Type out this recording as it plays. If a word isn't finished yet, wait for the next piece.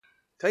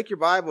Take your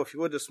Bible, if you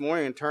would, this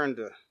morning and turn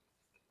to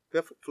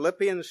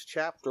Philippians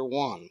chapter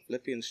 1.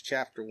 Philippians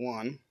chapter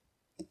 1.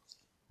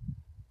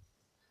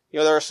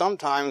 There are some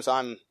times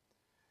I'm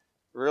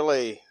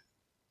really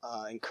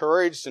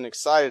encouraged and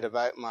excited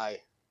about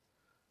my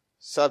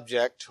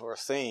subject or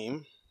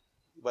theme,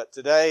 but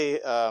today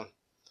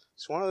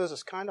it's one of those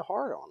that's kind of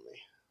hard on me.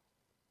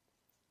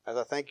 As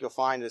I think you'll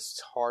find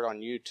it's hard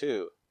on you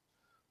too.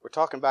 We're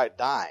talking about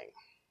dying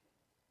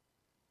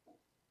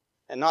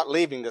and not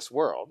leaving this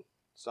world.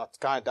 It's not the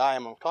kind of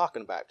dying I'm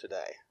talking about today.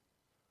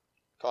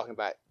 I'm talking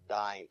about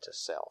dying to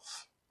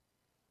self.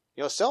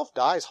 Self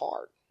dies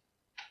hard.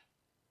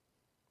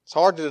 It's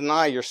hard to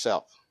deny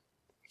yourself.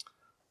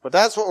 But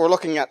that's what we're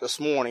looking at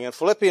this morning in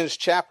Philippians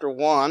chapter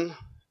 1,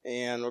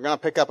 and we're going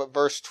to pick up at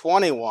verse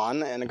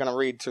 21, and I'm going to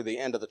read through the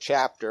end of the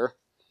chapter.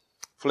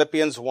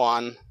 Philippians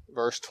 1,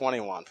 verse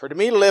 21. For to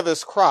me to live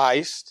is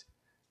Christ,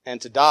 and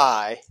to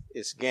die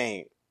is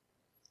gain.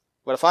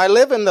 But if I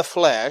live in the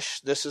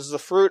flesh, this is the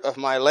fruit of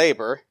my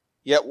labor,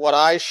 yet what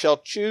I shall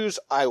choose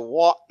I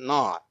wot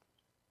not.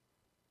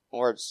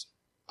 Or it's,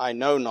 I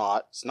know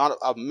not. It's not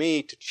of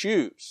me to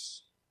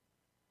choose.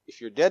 If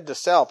you're dead to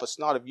self, it's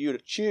not of you to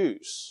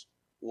choose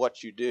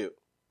what you do.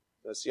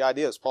 That's the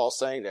idea, as Paul's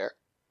saying there.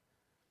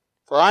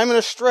 For I am in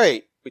a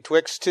strait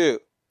betwixt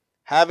two,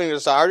 having a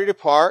desire to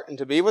depart and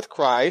to be with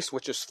Christ,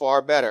 which is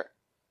far better.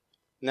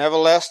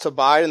 Nevertheless, to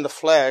abide in the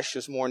flesh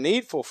is more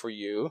needful for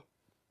you.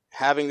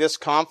 Having this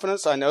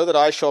confidence, I know that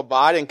I shall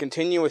abide and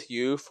continue with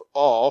you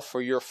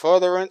for your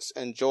furtherance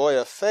and joy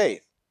of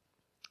faith,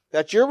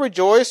 that your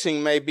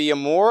rejoicing may be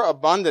more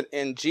abundant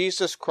in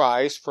Jesus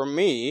Christ for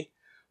me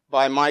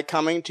by my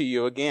coming to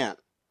you again.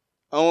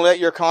 Only let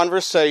your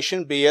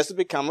conversation be as it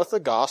becometh the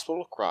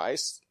gospel of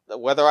Christ, that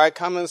whether I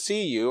come and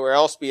see you or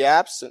else be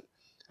absent,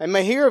 I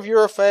may hear of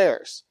your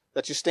affairs,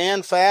 that you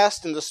stand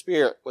fast in the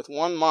Spirit with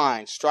one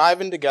mind,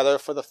 striving together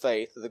for the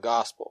faith of the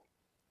gospel.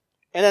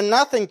 And in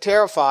nothing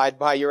terrified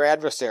by your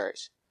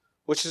adversaries,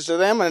 which is to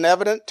them an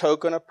evident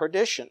token of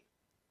perdition,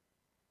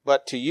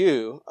 but to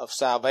you of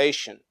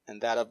salvation,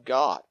 and that of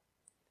God.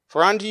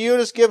 For unto you it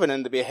is given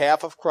in the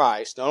behalf of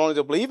Christ, not only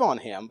to believe on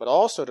him, but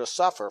also to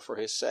suffer for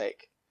his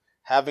sake,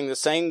 having the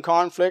same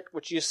conflict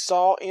which you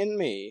saw in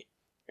me,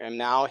 and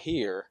now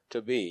here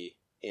to be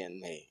in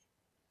me.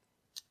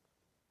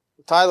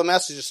 The title of the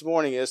message this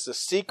morning is The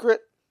Secret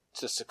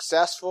to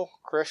Successful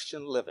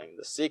Christian Living.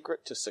 The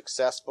Secret to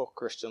Successful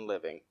Christian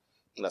Living.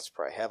 Let's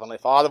pray. Heavenly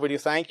Father, we do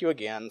thank you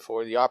again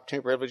for the opportunity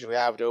and privilege we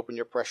have to open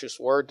your precious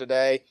word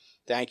today.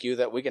 Thank you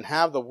that we can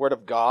have the word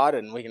of God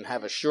and we can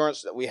have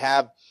assurance that we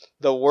have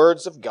the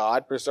words of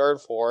God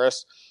preserved for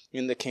us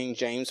in the King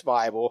James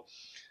Bible.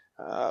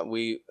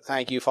 We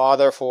thank you,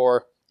 Father,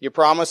 for your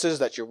promises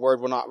that your word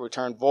will not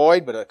return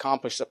void, but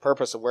accomplish the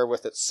purpose of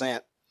wherewith it's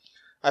sent.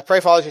 I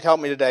pray, Father, you'd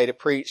help me today to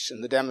preach in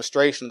the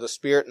demonstration of the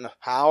Spirit and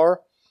of power.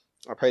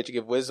 I pray to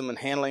give wisdom in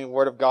handling the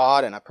Word of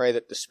God, and I pray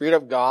that the Spirit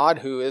of God,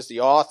 who is the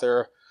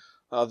author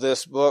of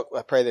this book,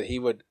 I pray that he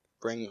would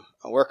bring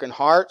a work in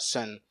hearts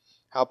and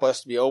help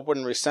us to be open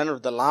and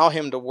receptive to allow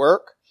him to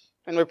work.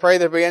 And we pray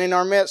there be any in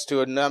our midst who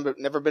had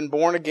never been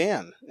born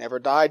again, never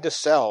died to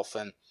self,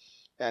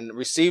 and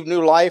received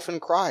new life in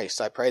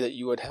Christ. I pray that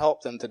you would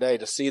help them today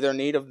to see their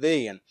need of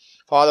thee. And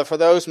Father, for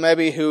those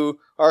maybe who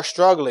are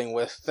struggling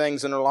with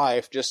things in their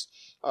life, just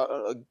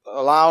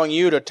allowing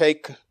you to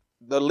take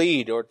the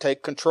lead or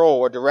take control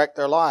or direct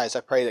their lives. I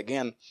pray that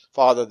again,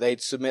 Father,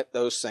 they'd submit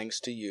those things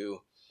to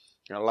you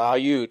and allow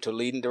you to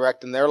lead and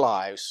direct in their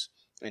lives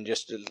and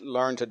just to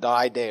learn to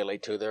die daily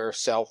to their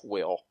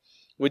self-will.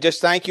 We just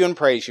thank you and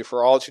praise you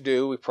for all that you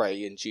do. We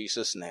pray in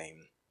Jesus'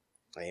 name.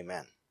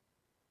 Amen.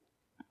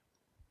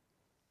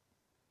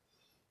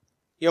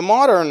 Your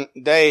modern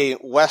day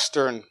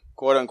Western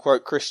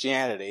quote-unquote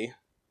Christianity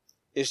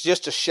is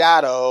just a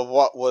shadow of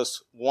what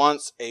was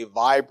once a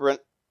vibrant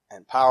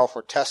and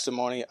powerful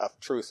testimony of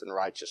truth and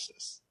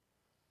righteousness.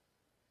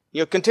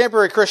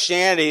 Contemporary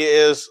Christianity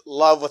is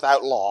love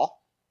without law.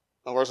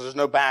 In other words, there's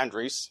no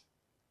boundaries.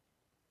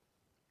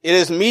 It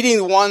is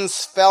meeting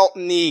one's felt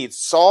needs.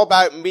 It's all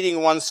about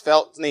meeting one's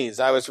felt needs.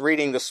 I was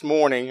reading this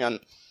morning on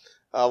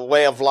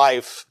Way of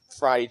Life,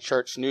 Friday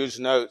Church News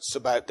Notes,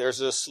 about there's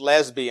this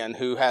lesbian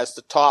who has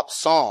the top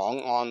song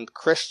on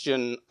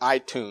Christian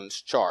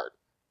iTunes chart.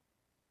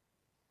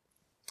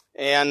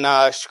 And,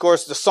 of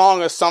course, the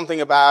song is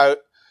something about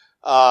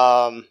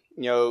all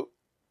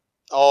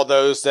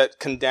those that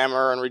condemn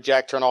her and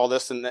reject her and all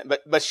this and that.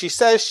 But she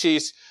says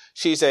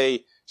she's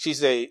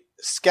a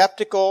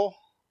skeptical,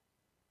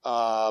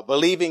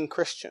 believing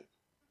Christian.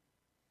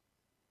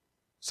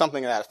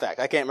 Something to that effect.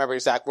 I can't remember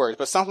exact words,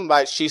 but something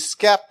about she's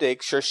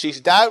skeptic, sure she's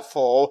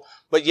doubtful,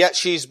 but yet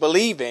she's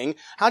believing.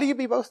 How do you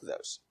be both of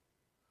those?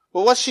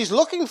 Well, what she's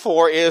looking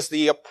for is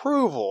the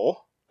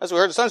approval, as we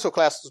heard in Sunday school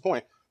class this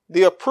morning,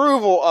 the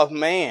approval of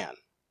man.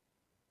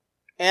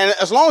 And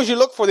as long as you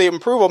look for the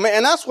approval of man,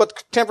 and that's what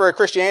contemporary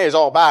Christianity is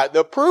all about,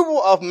 the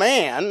approval of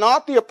man,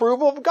 not the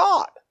approval of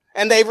God.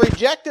 And they've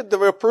rejected the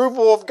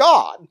approval of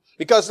God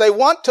because they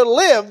want to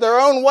live their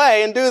own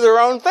way and do their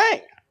own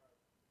thing.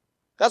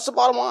 That's the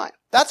bottom line.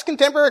 That's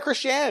contemporary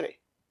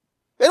Christianity.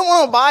 They don't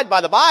want to abide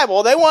by the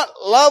Bible. They want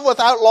love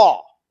without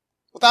law,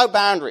 without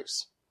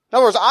boundaries. In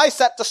other words, I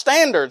set the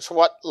standards for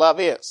what love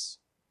is.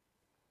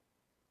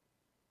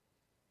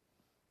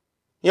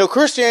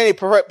 Christianity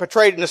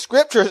portrayed in the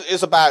Scriptures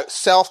is about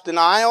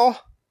self-denial,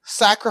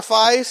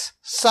 sacrifice,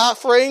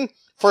 suffering,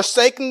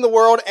 forsaking the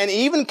world, and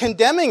even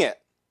condemning it.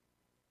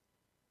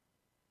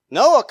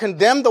 Noah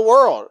condemned the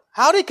world.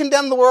 How did he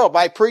condemn the world?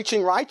 By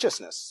preaching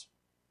righteousness.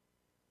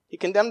 He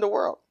condemned the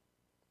world.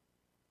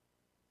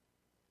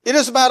 It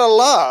is about a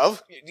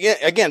love,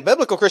 again,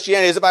 biblical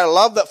Christianity is about a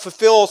love that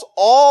fulfills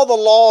all the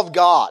law of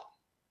God.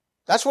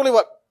 That's really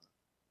what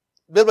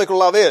biblical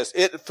love is.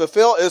 It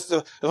is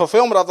the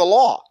fulfillment of the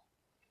law.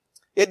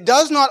 It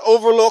does not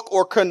overlook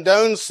or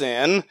condone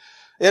sin.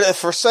 It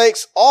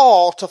forsakes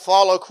all to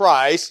follow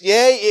Christ.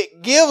 Yea,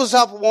 it gives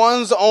up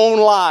one's own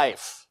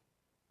life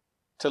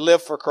to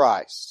live for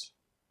Christ,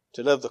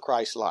 to live the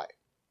Christ life.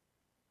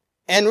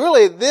 And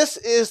really, this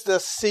is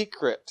the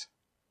secret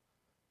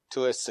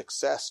to a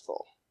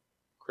successful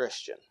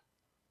Christian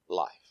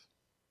life.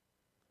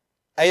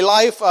 A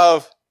life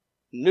of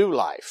new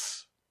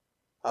life,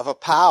 of a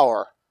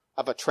power,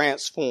 of a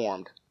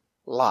transformed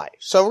life.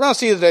 So we're going to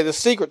see today the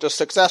secret to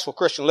successful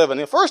Christian living.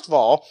 And first of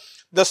all,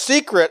 the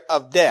secret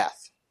of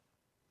death.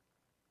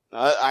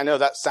 Now, I know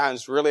that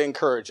sounds really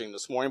encouraging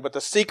this morning, but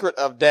the secret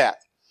of death.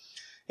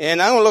 And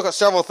I'm going to look at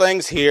several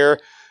things here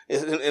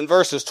in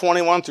verses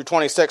 21 through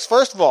 26.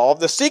 First of all,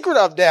 the secret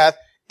of death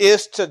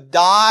is to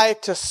die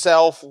to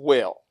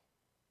self-will.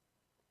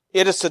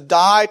 It is to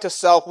die to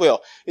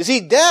self-will. You see,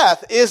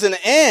 death is an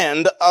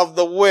end of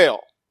the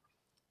will.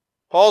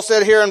 Paul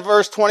said here in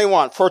verse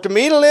 21, "For to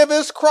me to live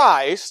is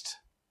Christ,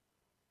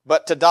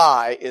 but to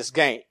die is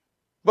gain."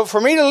 But for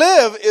me to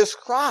live is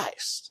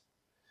Christ.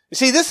 You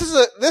see, this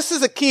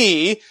is a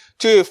key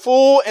to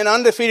full and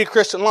undefeated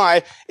Christian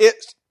life.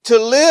 To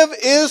live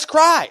is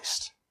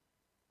Christ.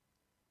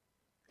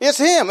 It's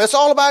Him. It's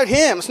all about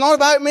Him. It's not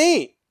about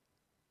me.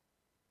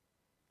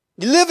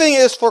 Living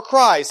is for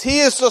Christ. He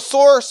is the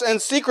source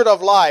and secret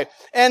of life.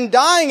 And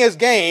dying is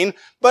gain,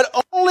 but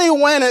only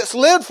when it's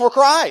lived for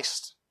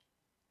Christ.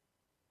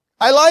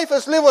 A life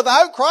that's lived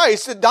without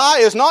Christ, to die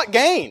is not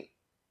gain.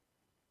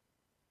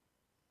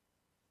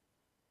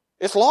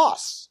 It's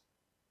loss.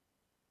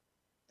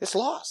 It's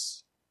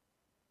loss.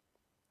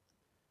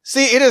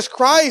 See, it is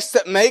Christ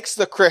that makes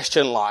the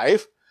Christian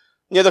life.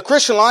 The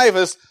Christian life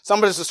is,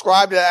 somebody's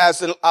described it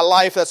as a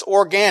life that's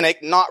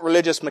organic, not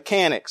religious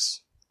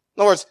mechanics.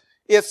 In other words,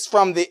 it's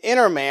from the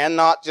inner man,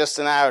 not just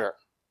an outer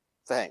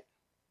thing.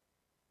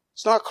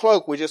 It's not a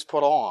cloak we just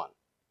put on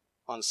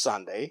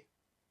Sunday.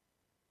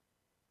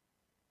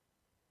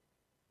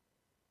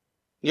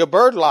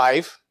 Bird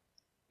life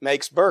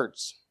makes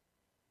birds.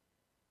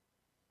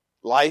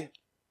 Plant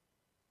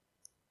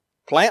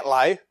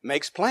life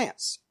makes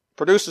plants,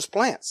 produces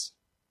plants.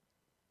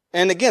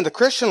 And again, the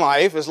Christian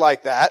life is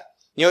like that.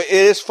 It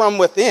is from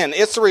within.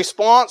 It's a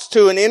response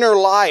to an inner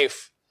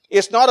life.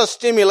 It's not a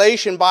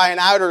stimulation by an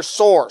outer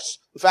source.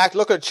 In fact,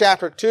 look at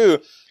chapter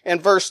 2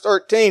 and verse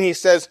 13. He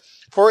says,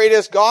 "For it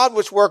is God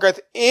which worketh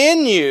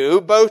in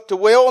you both to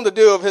will and to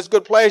do of His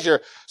good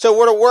pleasure." So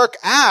we're to work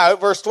out,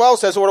 verse 12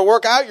 says, we're to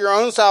work out your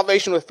own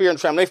salvation with fear and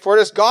trembling. For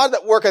it is God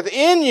that worketh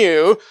in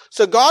you.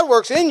 So God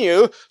works in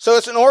you. So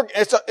it's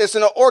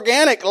an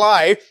organic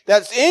life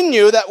that's in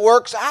you that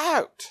works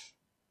out.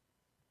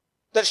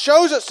 That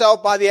shows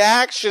itself by the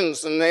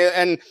actions and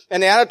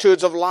the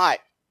attitudes of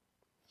life.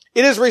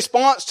 It is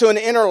response to an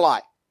inner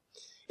life.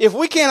 If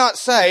we cannot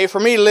say, "For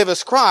me to live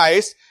is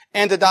Christ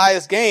and to die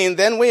is gain,"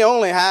 then we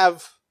only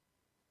have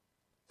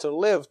to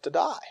live to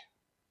die.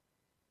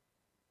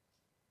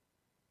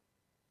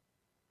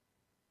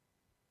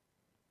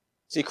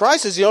 See,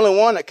 Christ is the only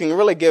one that can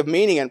really give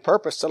meaning and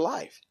purpose to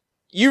life.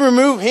 You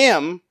remove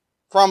Him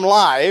from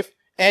life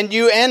and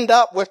you end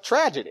up with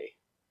tragedy.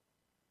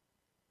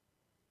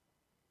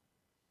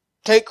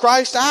 Take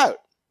Christ out,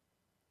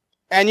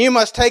 and you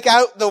must take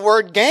out the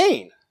word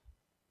gain.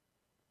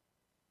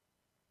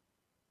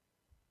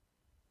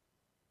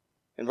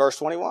 In verse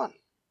 21,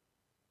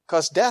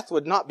 because death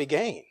would not be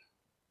gain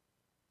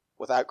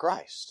without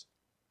Christ.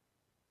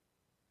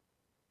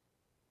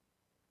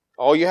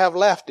 All you have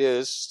left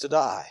is to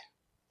die.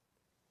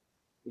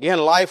 Again,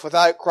 life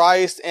without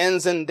Christ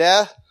ends in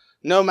death,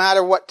 no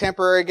matter what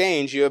temporary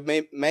gains you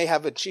may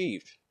have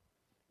achieved.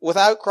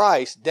 Without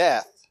Christ,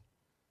 death,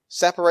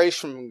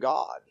 separation from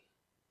God,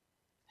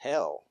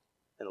 hell,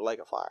 and the lake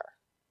of fire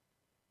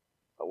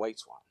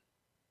awaits one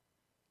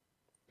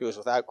who is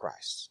without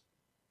Christ.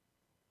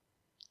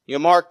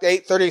 Mark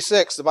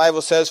 8:36, the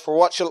Bible says, "For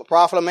what shall it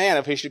profit a man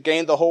if he should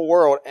gain the whole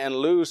world and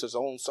lose his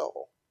own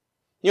soul?"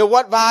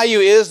 What value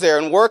is there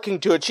in working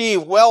to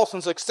achieve wealth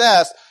and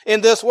success in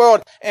this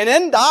world and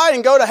then die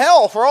and go to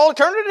hell for all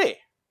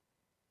eternity?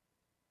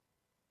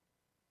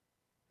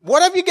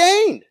 What have you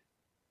gained?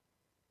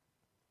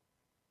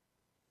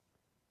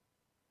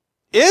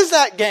 Is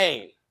that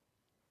gain?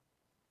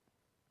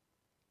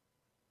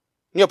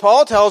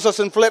 Paul tells us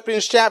in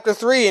Philippians chapter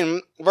 3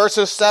 in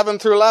verses 7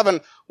 through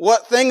 11,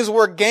 "What things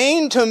were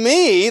gained to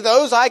me,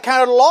 those I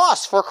counted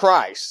loss for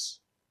Christ.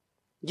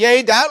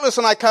 Yea, doubtless,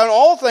 and I count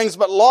all things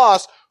but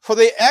loss for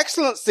the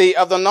excellency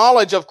of the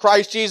knowledge of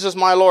Christ Jesus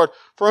my Lord,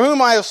 for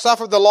whom I have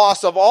suffered the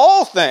loss of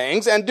all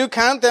things, and do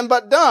count them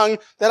but dung,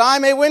 that I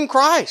may win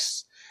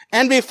Christ,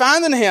 and be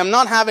found in him,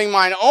 not having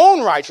mine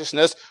own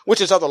righteousness,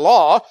 which is of the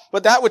law,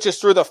 but that which is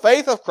through the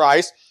faith of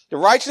Christ, the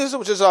righteousness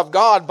which is of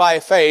God by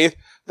faith,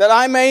 that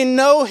I may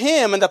know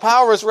him and the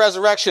power of his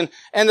resurrection,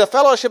 and the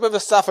fellowship of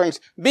his sufferings,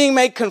 being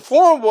made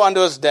conformable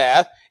unto his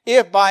death,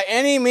 if by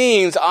any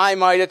means I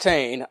might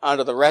attain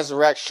unto the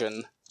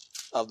resurrection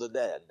of the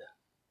dead.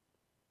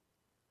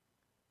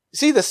 You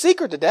see, the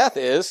secret to death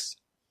is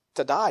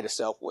to die to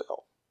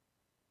self-will.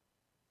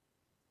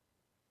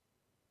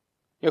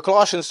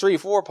 Colossians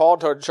 3:4, Paul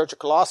told the church of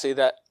Colossae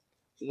that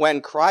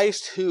when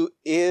Christ, who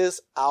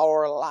is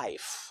our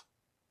life.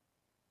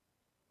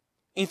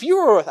 If you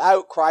are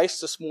without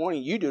Christ this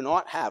morning, you do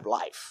not have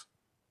life.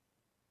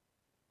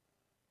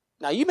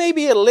 Now, you may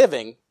be a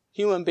living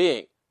human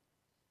being,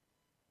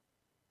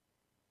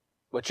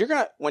 but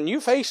when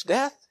you face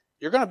death,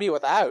 you're going to be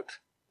without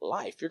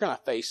life. You're going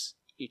to face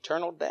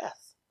eternal death.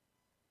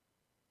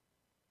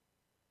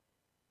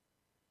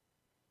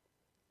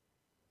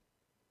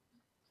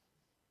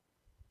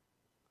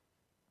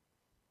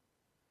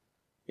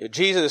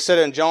 Jesus said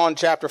in John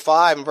chapter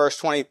 5 and verse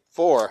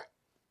 24,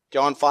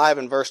 John 5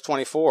 and verse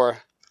 24,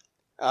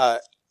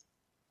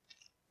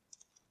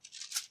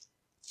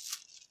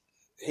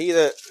 he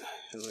that,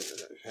 I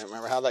can't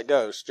remember how that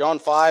goes. John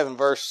 5 and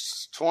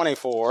verse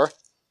 24,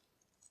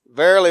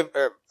 Verily,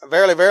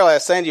 verily, I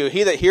say unto you,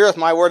 he that heareth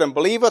my word and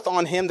believeth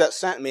on him that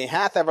sent me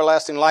hath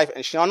everlasting life,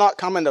 and shall not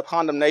come into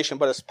condemnation,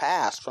 but is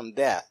passed from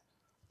death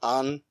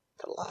unto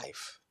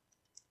life.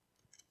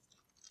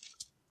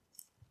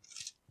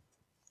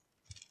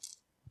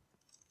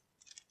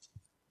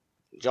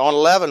 John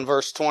 11,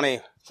 verse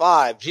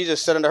 25,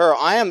 Jesus said unto her,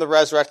 I am the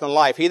resurrection and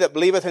life. He that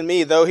believeth in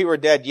me, though he were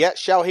dead, yet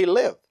shall he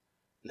live.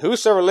 And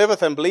whosoever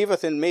liveth and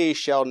believeth in me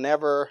shall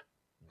never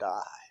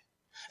die.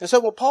 And so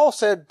what Paul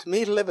said, to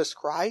me to live is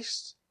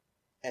Christ,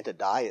 and to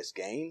die is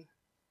gain.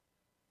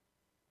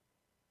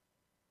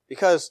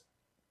 Because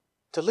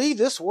to leave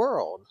this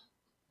world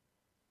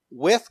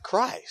with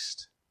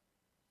Christ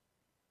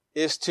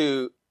is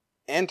to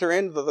enter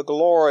into the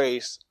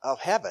glories of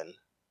heaven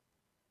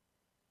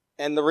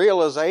and the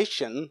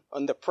realization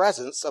and the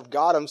presence of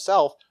God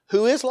himself,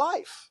 who is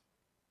life.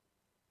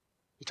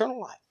 Eternal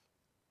life.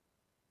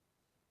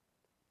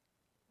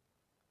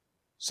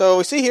 So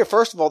we see here,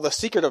 first of all, the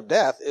secret of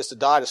death is to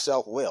die to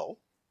self-will.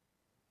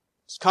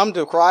 It's come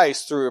to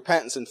Christ through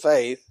repentance and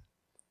faith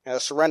and a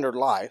surrendered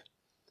life.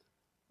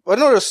 But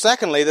notice,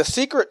 secondly, the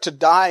secret to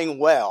dying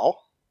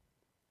well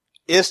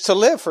is to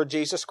live for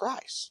Jesus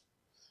Christ.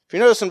 If you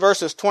notice in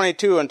verses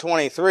 22 and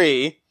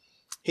 23,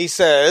 he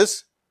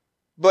says,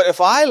 But if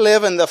I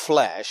live in the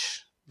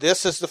flesh,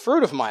 this is the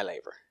fruit of my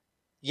labor.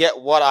 Yet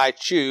what I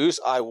choose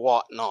I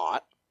wot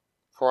not,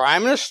 for I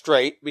am in a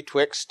strait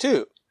betwixt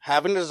two,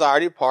 having desire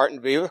to depart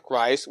and be with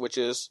Christ, which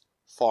is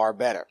far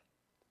better.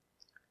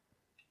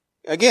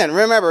 Again,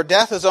 remember,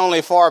 death is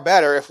only far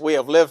better if we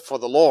have lived for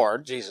the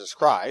Lord, Jesus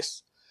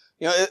Christ.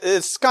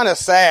 It's kind of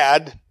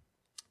sad,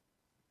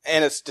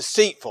 and it's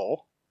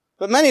deceitful,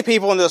 but many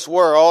people in this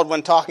world,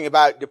 when talking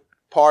about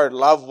departed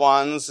loved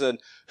ones and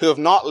who have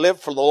not lived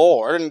for the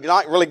Lord and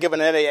not really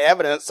given any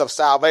evidence of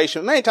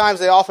salvation, many times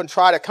they often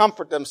try to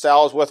comfort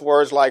themselves with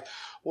words like,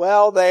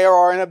 well, they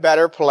are in a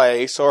better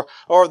place, or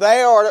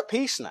they are at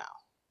peace now.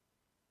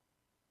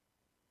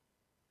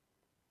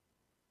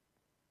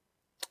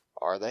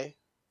 Are they?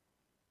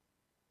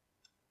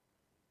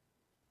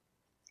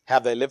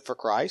 Have they lived for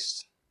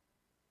Christ?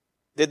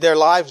 Did their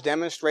lives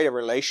demonstrate a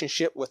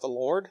relationship with the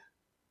Lord?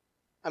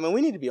 I mean,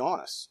 we need to be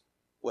honest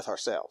with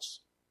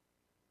ourselves.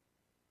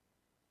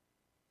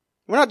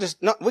 We're not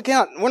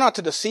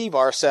to deceive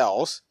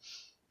ourselves,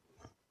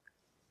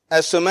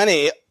 as so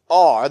many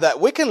are, that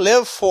we can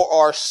live for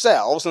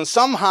ourselves and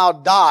somehow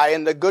die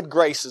in the good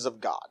graces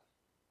of God.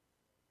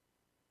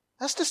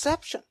 That's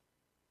deception.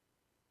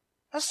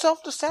 That's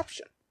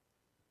self-deception.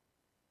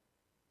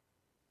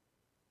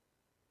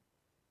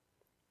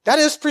 That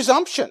is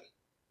presumption.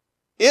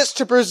 It's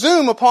to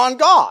presume upon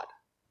God.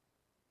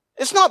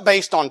 It's not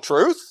based on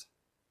truth.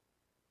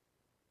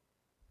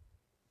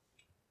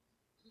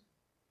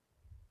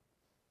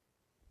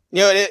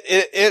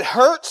 It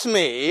hurts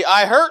me.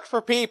 I hurt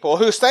for people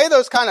who say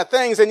those kind of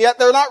things, and yet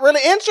they're not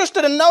really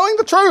interested in knowing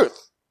the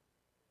truth.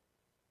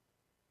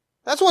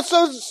 That's what's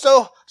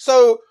so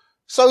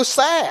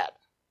sad.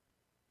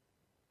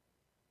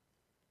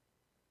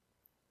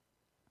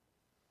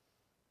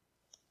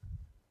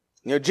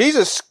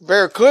 Jesus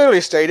very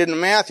clearly stated in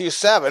Matthew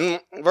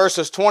 7,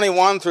 verses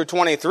 21 through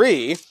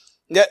 23,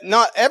 that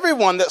not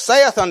everyone that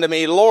saith unto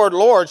me, Lord,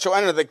 Lord, shall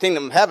enter the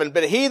kingdom of heaven,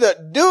 but he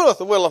that doeth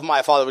the will of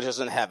my Father which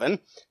is in heaven.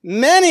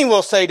 Many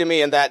will say to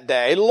me in that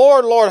day,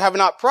 Lord, Lord, have I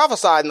not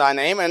prophesied in thy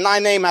name, and in thy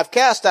name have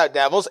cast out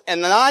devils, and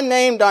in thy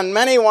name done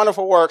many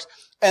wonderful works?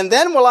 And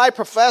then will I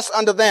profess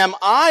unto them,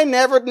 I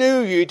never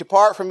knew you,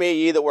 depart from me,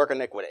 ye that work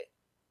iniquity.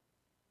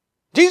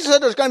 Jesus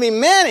said there's going to be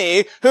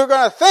many who are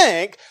going to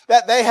think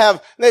that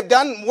they've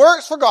done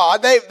works for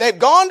God. They've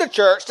gone to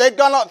church. They've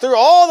gone through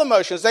all the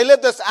motions. They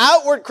live this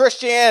outward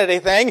Christianity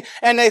thing,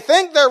 and they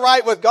think they're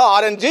right with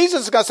God. And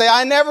Jesus is going to say,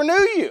 I never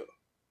knew you.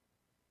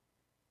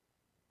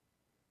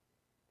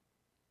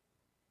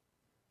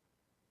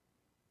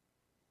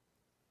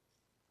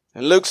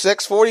 In Luke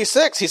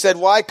 6:46, he said,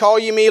 why call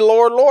ye me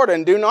Lord, Lord,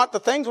 and do not the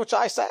things which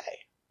I say?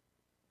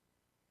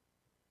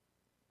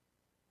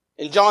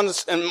 In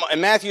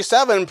Matthew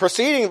 7,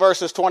 preceding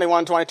verses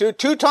 21, 22,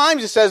 2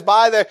 times he says,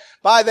 by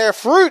their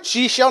fruits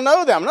ye shall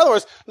know them. In other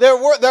words,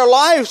 their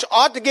lives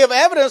ought to give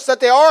evidence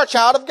that they are a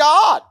child of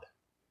God.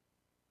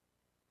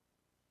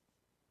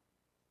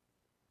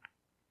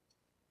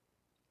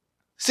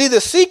 See, the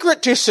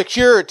secret to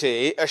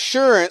security,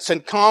 assurance,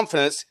 and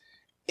confidence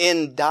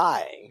in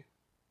dying.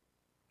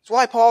 That's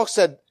why Paul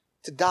said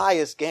to die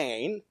is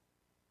gain.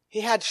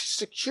 He had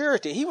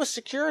security. He was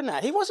secure in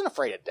that. He wasn't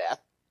afraid of death.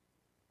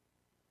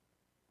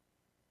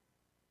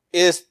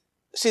 The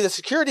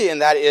security in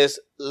that is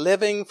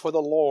living for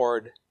the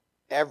Lord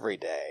every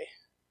day.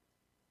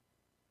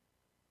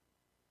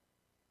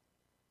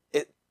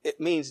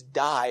 It means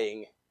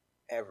dying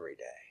every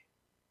day.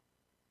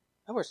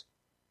 In other words,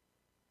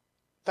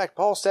 in fact,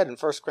 Paul said in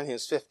 1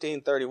 Corinthians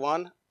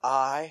 15:31,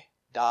 I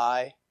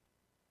die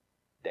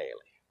daily.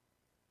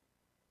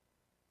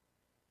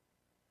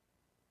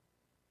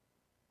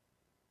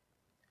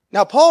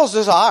 Now, Paul's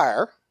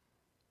desire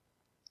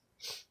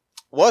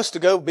was to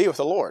go be with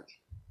the Lord.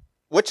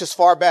 Which is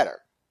far better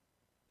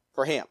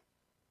for him?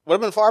 Would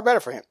have been far better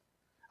for him.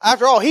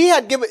 After all, he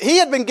had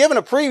been given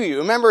a preview.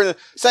 Remember in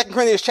 2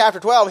 Corinthians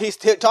chapter 12, he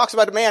talks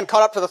about a man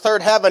caught up to the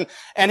third heaven,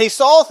 and he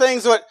saw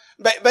things that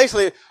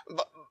basically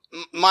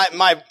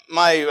my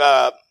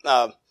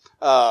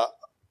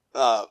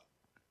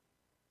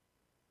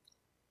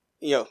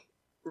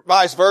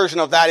revised version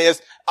of that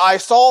is, I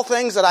saw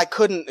things that I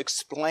couldn't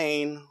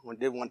explain or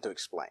didn't want to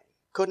explain.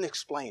 Couldn't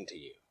explain to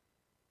you.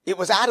 It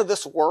was out of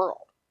this world.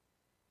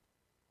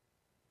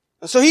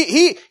 And so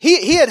he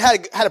had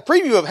a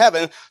preview of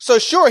heaven, so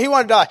sure, he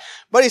wanted to die.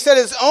 But he said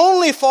it's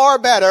only far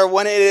better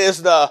when it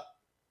is the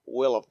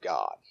will of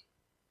God.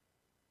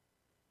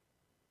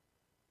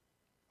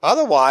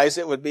 Otherwise,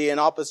 it would be in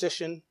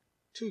opposition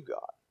to God.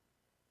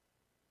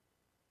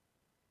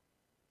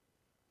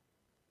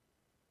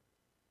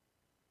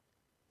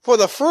 For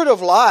the fruit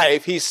of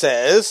life, he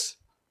says,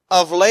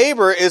 of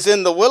labor is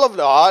in the will of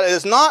God. It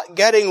is not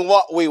getting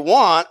what we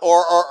want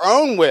or our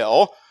own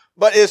will,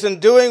 but is in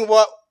doing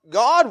what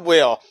God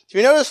will. If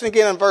you notice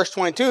again in verse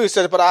 22, he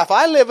says, but if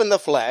I live in the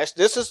flesh,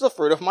 this is the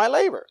fruit of my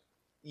labor.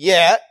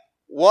 Yet,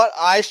 what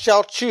I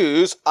shall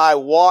choose, I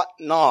wot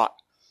not.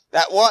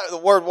 The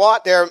word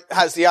wot there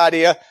has the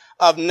idea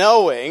of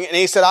knowing, and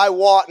he said, I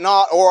wot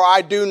not, or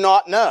I do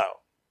not know.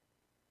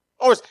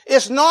 In other words,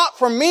 it's not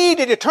for me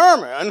to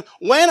determine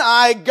when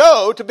I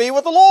go to be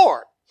with the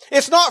Lord.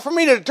 It's not for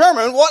me to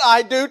determine what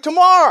I do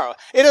tomorrow.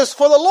 It is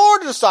for the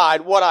Lord to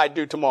decide what I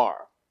do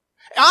tomorrow.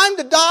 I'm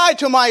to die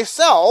to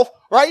myself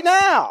right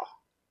now.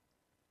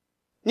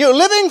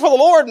 Living for the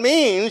Lord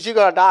means you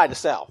got to die to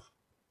self.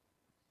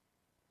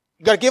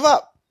 You got to give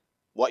up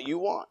what you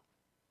want.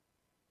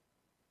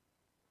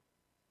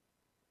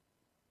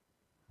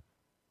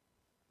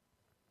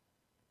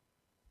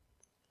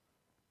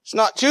 It's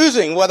not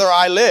choosing whether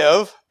I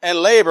live and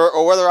labor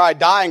or whether I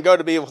die and go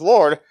to be with the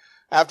Lord.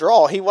 After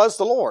all, he was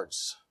the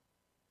Lord's.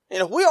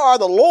 And if we are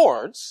the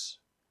Lord's,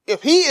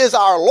 if he is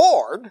our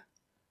Lord,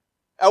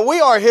 and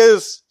we are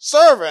his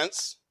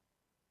servants,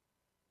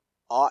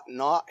 ought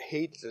not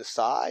he to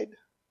decide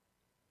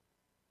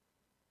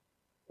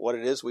what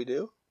it is we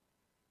do?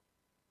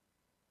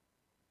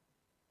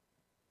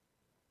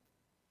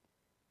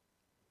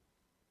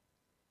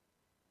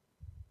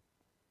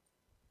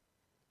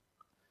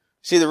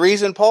 See, the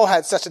reason Paul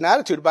had such an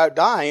attitude about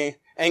dying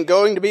and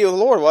going to be with the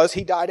Lord was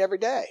he died every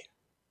day.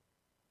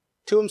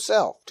 To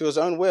himself, to his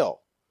own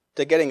will,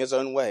 to getting his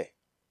own way.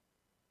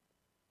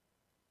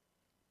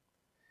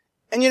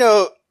 And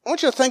I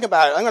want you to think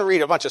about it. I'm going to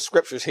read a bunch of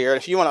scriptures here.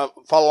 If you want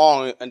to follow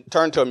along and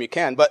turn to them, you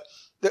can. But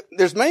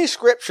there's many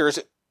scriptures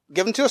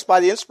given to us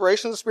by the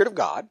inspiration of the Spirit of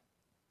God,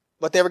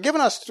 but they were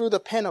given us through the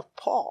pen of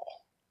Paul,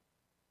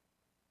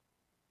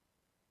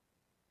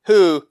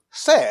 who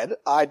said,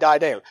 I die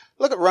daily.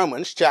 Look at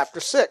Romans chapter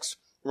 6.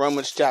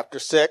 Romans chapter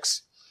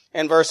 6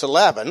 and verse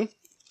 11.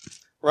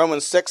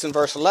 Romans 6 and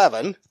verse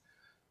 11.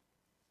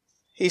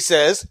 He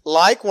says,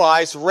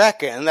 likewise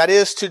reckon, that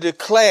is to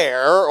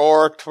declare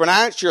or to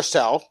pronounce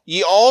yourself,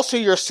 ye also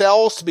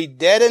yourselves to be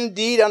dead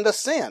indeed unto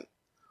sin,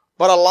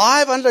 but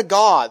alive unto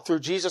God through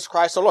Jesus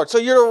Christ the Lord. So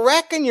you're to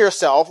reckon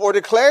yourself or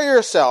declare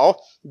yourself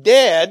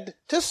dead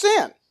to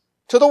sin,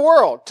 to the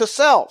world, to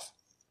self.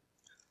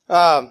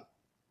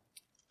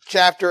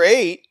 Chapter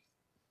 8,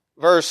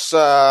 verse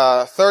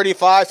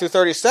 35 through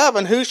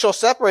 37, who shall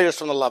separate us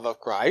from the love of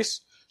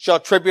Christ? Shall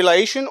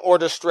tribulation or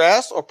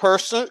distress or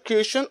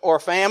persecution or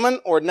famine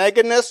or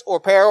nakedness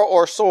or peril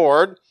or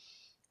sword?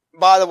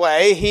 By the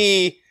way,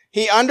 he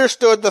he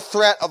understood the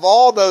threat of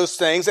all those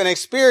things and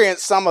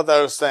experienced some of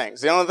those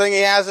things. The only thing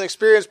he hasn't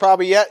experienced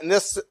probably yet in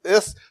this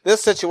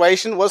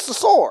situation was the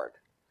sword.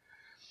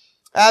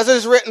 As it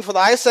is written, for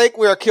thy sake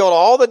we are killed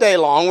all the day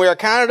long. We are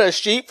counted as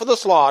sheep for the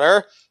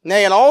slaughter.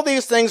 Nay, in all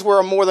these things we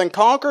are more than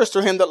conquerors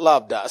through him that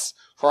loved us.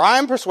 For I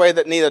am persuaded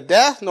that neither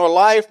death, nor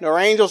life, nor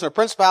angels, nor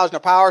principalities, nor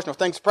powers, nor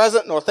things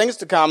present, nor things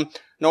to come,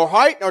 nor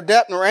height, nor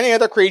depth, nor any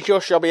other creature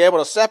shall be able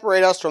to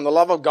separate us from the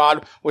love of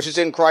God, which is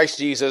in Christ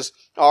Jesus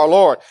our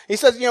Lord. He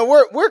says,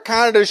 we're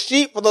counted as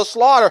sheep for the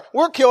slaughter.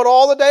 We're killed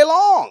all the day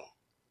long.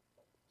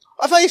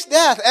 I face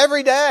death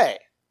every day.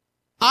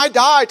 I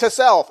die to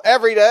self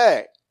every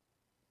day.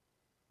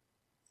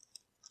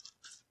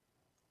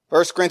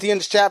 1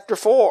 Corinthians chapter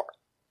 4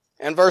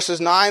 and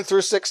verses 9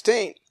 through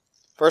 16.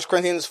 1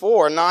 Corinthians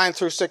 4, 9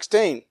 through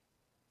 16.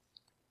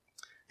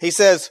 He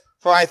says,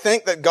 for I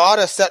think that God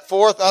has set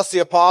forth us the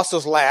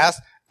apostles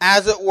last,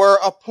 as it were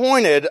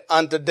appointed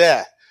unto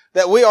death,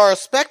 that we are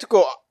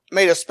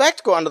made a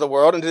spectacle unto the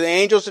world, and to the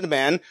angels and to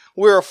men.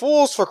 We are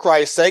fools for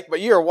Christ's sake,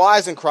 but ye are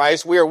wise in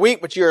Christ. We are weak,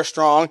 but ye are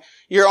strong.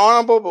 Ye are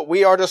honorable, but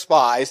we are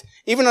despised.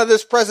 Even at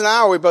this present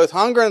hour we both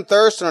hunger and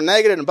thirst, and are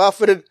naked and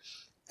buffeted,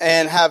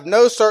 and have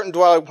no certain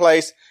dwelling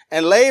place,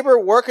 and labor,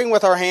 working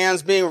with our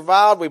hands, being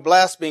reviled, we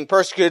bless, being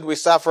persecuted, we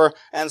suffer,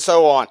 and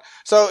so on.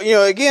 So,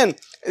 again,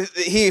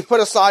 he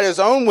put aside his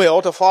own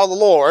will to follow the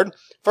Lord.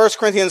 1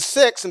 Corinthians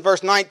 6 and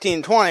verse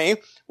 19,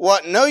 20,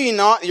 what know ye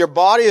not, your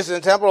body is in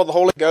the temple of the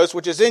Holy Ghost,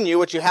 which is in you,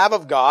 which you have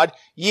of God.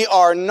 Ye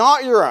are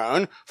not your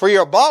own, for ye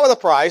are bought with a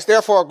price.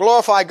 Therefore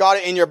glorify God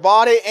in your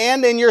body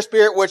and in your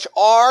spirit, which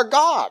are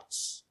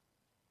God's.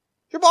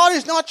 Your body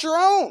is not your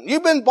own.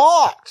 You've been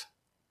bought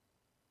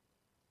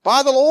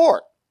by the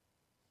Lord.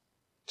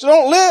 So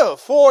don't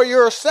live for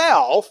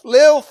yourself.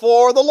 Live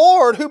for the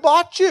Lord who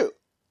bought you.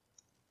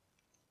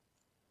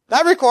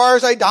 That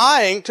requires a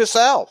dying to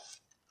self.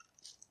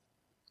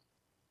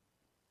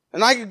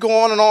 And I could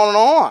go on and on and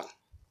on.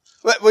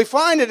 But we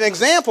find an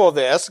example of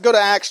this. Go to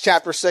Acts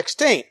chapter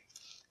 16.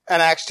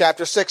 And Acts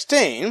chapter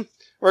 16,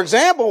 for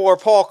example, where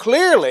Paul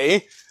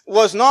clearly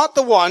was not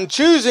the one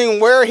choosing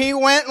where he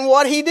went and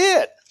what he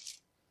did.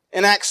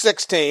 In Acts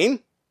 16,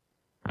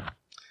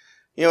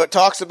 it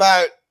talks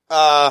about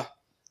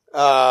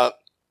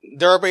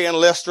Derbe and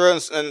Lystra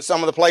and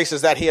some of the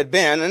places that he had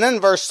been. And then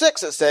in verse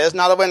 6 it says,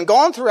 now that when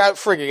gone throughout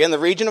Phrygia in the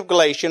region of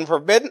Galatia,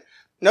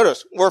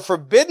 were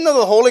forbidden of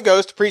the Holy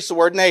Ghost to preach the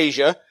word in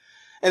Asia,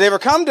 and they were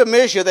come to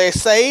Mysia, they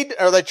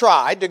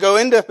tried to go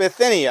into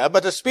Bithynia,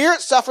 but the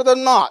Spirit suffered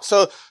them not.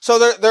 So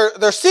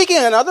they're seeking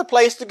another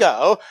place to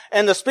go,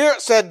 and the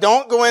Spirit said,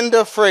 don't go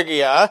into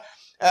Phrygia,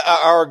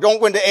 or don't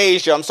go into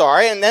Asia,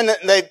 and then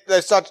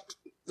they started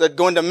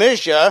going to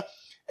Mysia,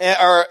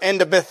 or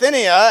into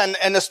Bithynia,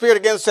 and the Spirit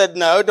again said,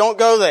 no, don't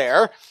go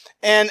there.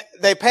 And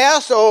they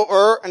passed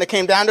over, and they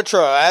came down to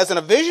Troas, and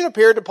a vision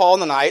appeared to Paul in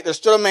the night. There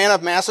stood a man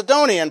of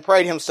Macedonia and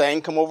prayed him,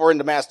 saying, come over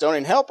into Macedonia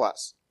and help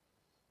us.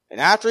 And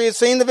after he had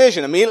seen the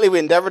vision, immediately we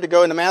endeavored to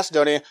go into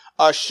Macedonia,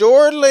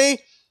 assuredly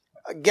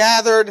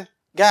gathering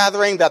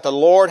that the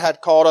Lord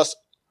had called us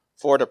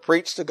for to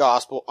preach the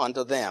gospel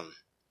unto them.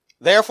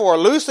 Therefore,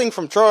 loosing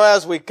from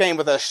Troas, we came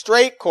with a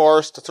straight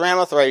course to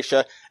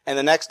Samothracia, and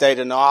the next day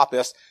to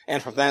Neapolis,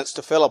 and from thence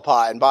to Philippi.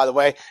 And by the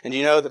way, and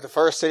you know that the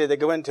first city they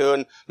go into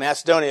in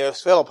Macedonia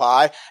is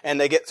Philippi,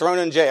 and they get thrown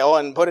in jail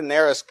and put in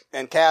there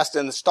and cast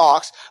in the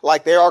stocks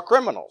like they are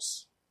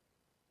criminals.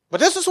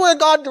 But this is where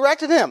God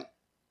directed him.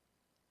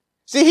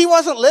 See, he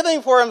wasn't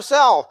living for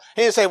himself.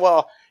 He didn't say,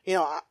 well,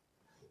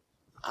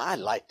 I'd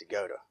like to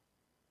go to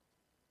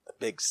the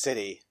big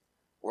city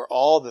where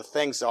all the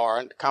things are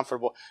and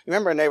comfortable. You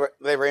remember when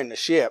they were in the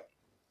ship,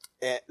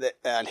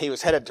 and he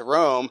was headed to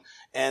Rome,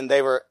 and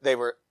they were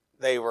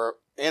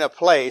in a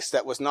place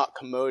that was not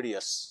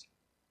commodious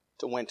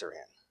to winter in.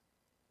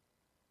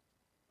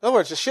 In other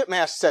words, the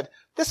shipmaster said,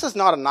 this is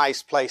not a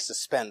nice place to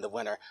spend the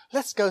winter.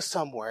 Let's go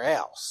somewhere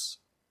else.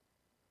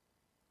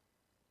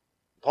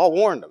 Paul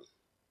warned them.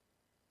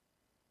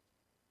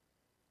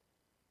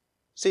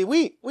 See,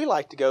 we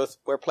like to go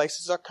where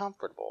places are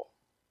comfortable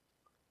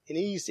and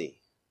easy.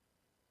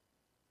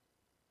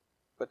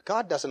 But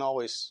God doesn't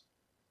always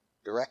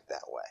direct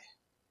that way.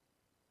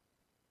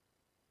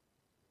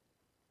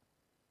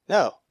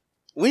 No,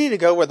 we need to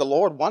go where the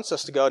Lord wants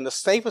us to go, and the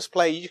safest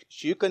place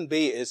you can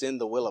be is in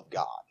the will of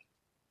God.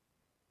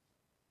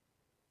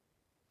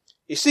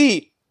 You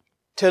see,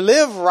 to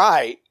live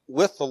right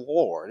with the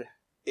Lord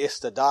is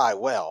to die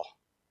well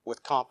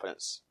with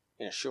confidence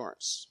and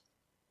assurance.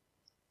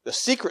 The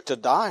secret to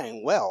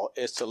dying well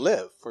is to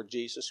live for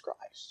Jesus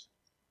Christ.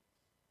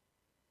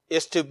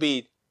 It's to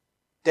be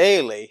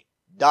daily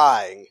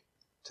dying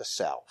to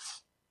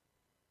self.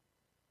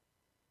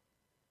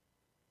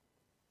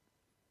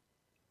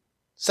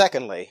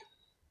 Secondly,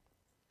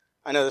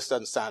 I know this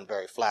doesn't sound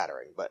very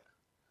flattering, but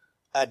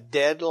a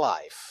dead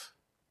life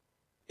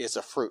is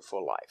a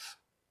fruitful life.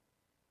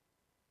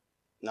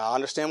 Now,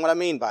 understand what I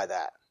mean by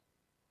that.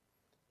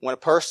 When a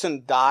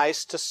person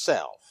dies to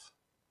self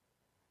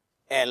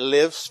and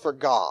lives for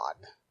God,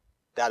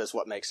 that is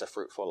what makes a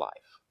fruitful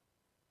life.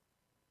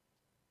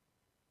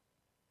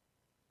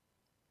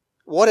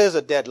 what is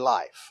a dead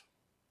life?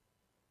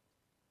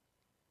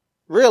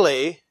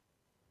 Really,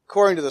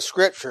 according to the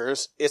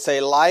Scriptures, it's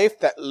a life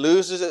that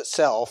loses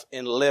itself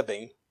in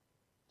living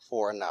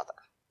for another.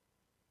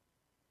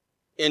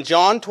 In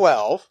John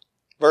 12,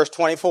 verse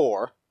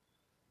 24,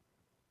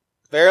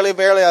 verily,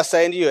 verily, I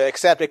say unto you,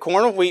 except a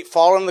corn of wheat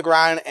fall on the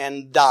ground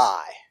and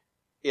die,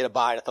 it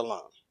abideth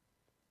alone.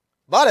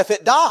 But if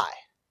it die,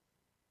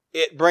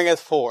 it bringeth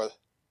forth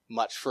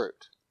much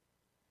fruit.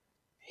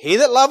 He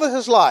that loveth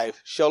his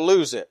life shall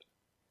lose it,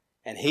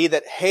 and he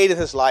that hateth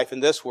his life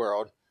in this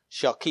world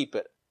shall keep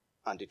it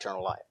unto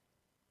eternal life.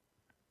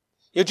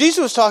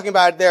 Jesus was talking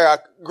about there a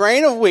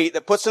grain of wheat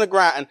that's put in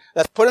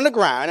the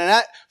ground,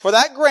 and for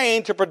that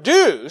grain to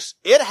produce,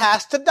 it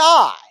has to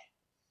die.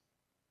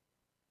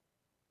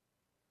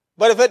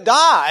 But if it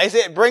dies,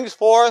 it brings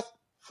forth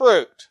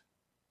fruit.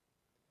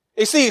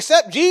 You see,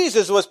 except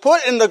Jesus was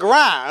put in the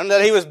ground,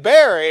 that he was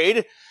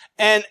buried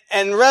and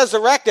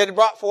resurrected and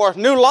brought forth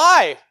new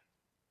life,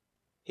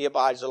 he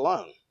abides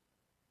alone.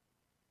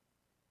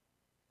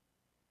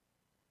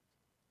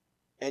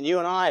 And you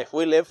and I, if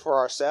we live for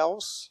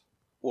ourselves,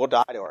 we'll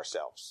die to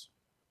ourselves.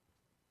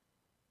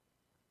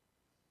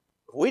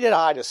 If we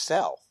die to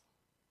self,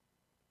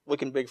 we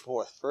can bring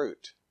forth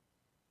fruit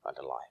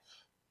unto life.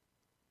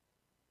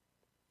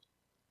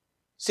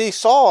 See,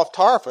 Saul of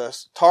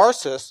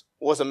Tarsus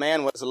was a man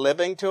who was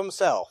living to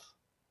himself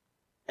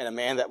and a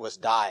man that was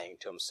dying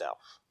to himself.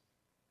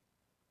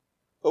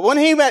 But when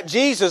he met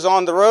Jesus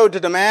on the road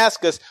to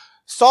Damascus,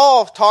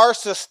 Saul of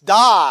Tarsus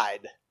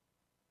died.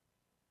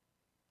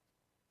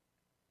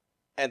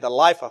 And the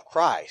life of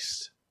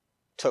Christ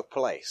took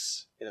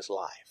place in his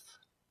life.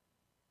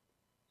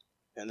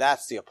 And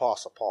that's the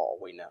Apostle Paul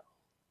we know,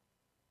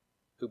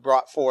 who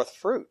brought forth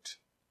fruit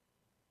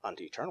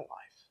unto eternal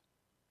life.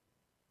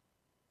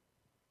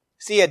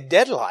 See, a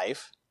dead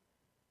life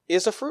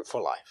is a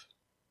fruitful life.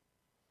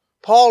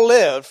 Paul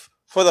lived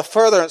for the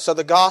furtherance of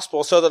the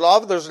gospel so that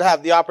others would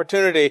have the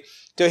opportunity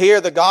to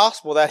hear the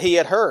gospel that he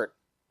had heard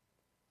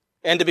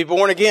and to be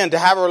born again, to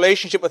have a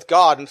relationship with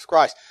God and with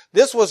Christ.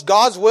 This was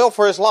God's will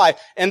for his life,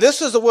 and this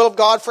is the will of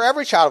God for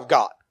every child of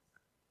God.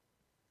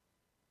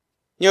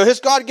 His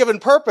God-given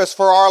purpose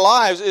for our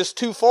lives is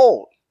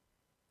twofold.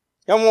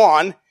 Number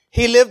one,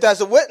 he lived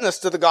as a witness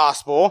to the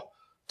gospel,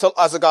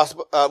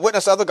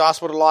 witness of the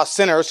gospel to lost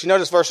sinners. You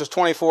notice verses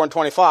 24 and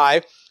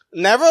 25.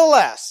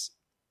 Nevertheless,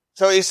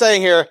 so he's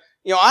saying here,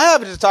 I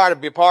have a desire to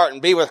be apart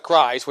and be with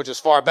Christ, which is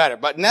far better.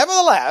 But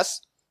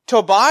nevertheless, to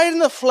abide in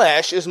the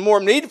flesh is more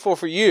needful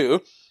for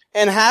you,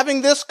 and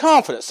having this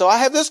confidence. So I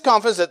have this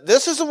confidence that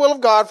this is the will of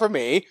God for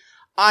me.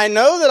 I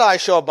know that I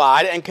shall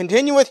abide and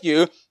continue with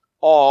you,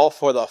 all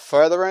for your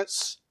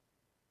furtherance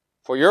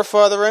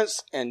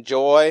and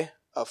joy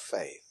of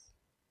faith.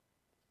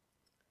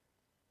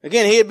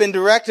 Again, he had been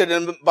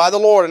directed by the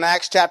Lord in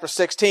Acts chapter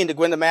 16 to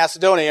go into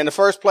Macedonia. And the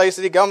first place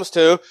that he comes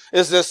to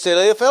is the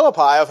city of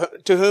Philippi,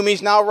 to whom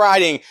he's now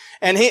writing.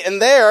 And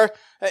there,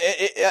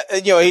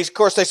 of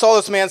course, they saw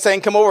this man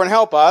saying, come over and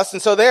help us.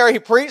 And so there he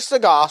preached the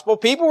gospel.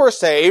 People were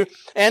saved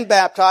and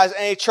baptized,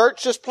 and a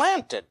church was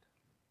planted.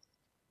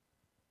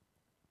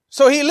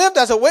 So he lived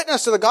as a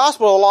witness to the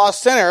gospel of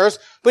lost sinners,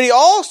 but he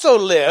also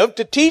lived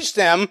to teach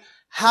them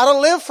how to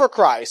live for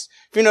Christ.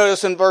 If you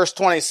notice in verse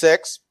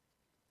 26,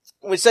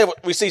 we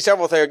see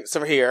several things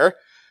over here.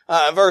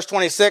 Verse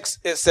 26,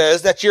 it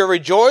says that your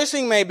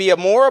rejoicing may be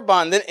more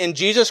abundant in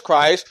Jesus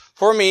Christ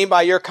for me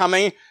by your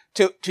coming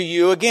to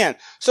you again.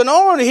 So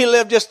not only did he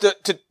live just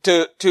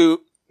to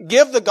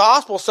give the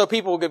gospel so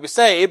people could be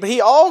saved, but he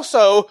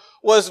also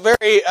was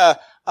very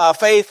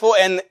faithful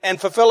and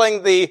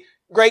fulfilling the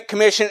Great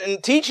Commission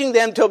and teaching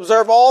them to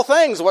observe all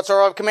things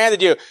whatsoever I've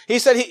commanded you. He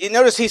said,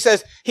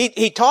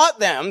 he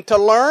taught them to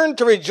learn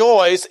to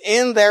rejoice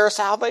in their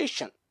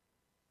salvation.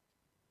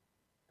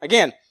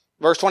 Again,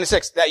 verse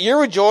 26, that your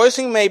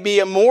rejoicing may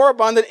be more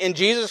abundant in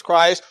Jesus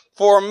Christ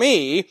for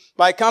me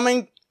by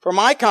coming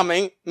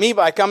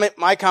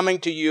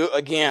to you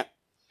again.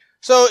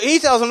 So he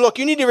tells them, look,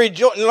 you need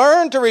to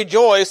learn to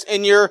rejoice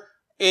in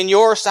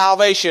your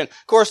salvation.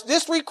 Of course,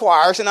 this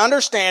requires an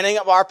understanding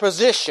of our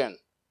position,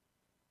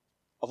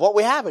 of what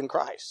we have in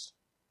Christ.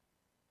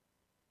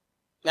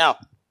 Now,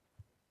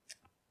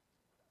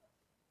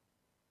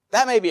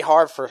 that may be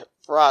hard for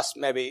us,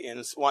 maybe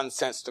in one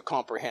sense, to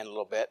comprehend a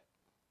little bit.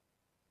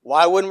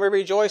 Why wouldn't we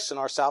rejoice in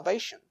our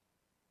salvation?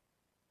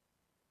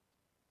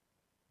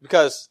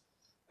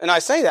 And I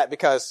say that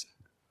because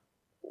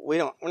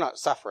we're not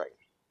suffering.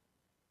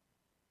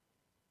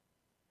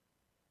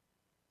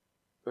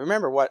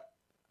 Remember what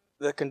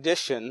the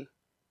condition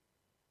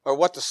or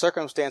what the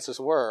circumstances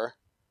were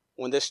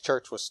when this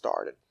church was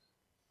started.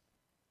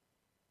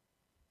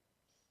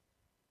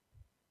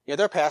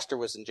 Their pastor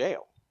was in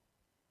jail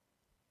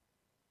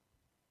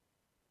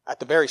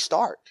at the very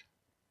start.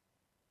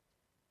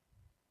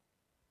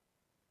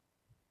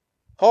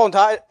 Paul and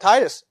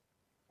Titus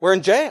were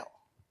in jail.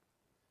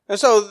 And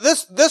so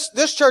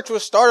this church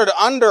was started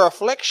under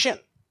affliction.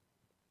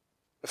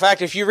 In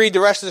fact, if you read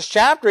the rest of this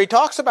chapter, he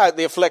talks about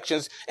the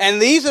afflictions.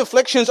 And these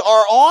afflictions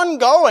are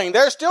ongoing.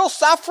 They're still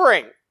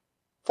suffering.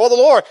 for the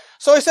Lord.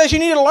 So he says you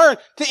need to learn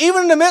to,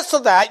 even in the midst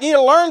of that, you need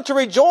to learn to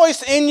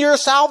rejoice in your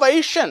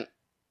salvation.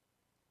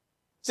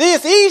 See,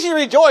 it's easy to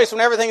rejoice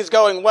when everything is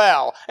going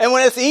well and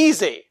when it's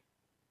easy.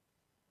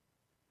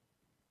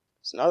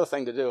 It's another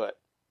thing to do it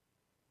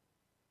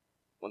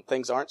when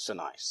things aren't so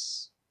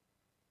nice.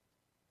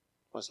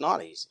 When it's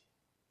not easy.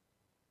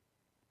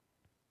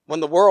 When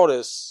the world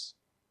is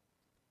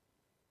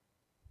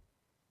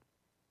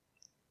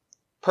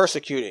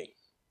persecuting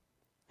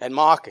and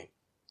mocking.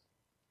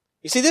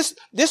 You see,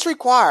 this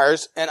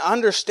requires an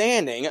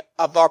understanding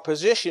of our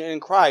position in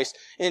Christ.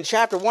 In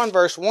chapter 1,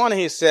 verse 1,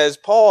 he says,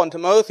 Paul and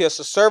Timotheus,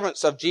 the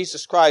servants of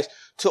Jesus Christ,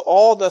 to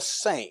all the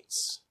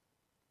saints.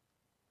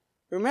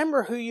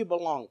 Remember who you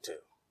belong to.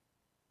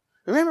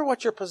 Remember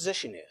what your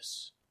position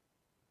is.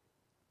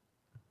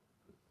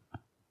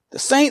 The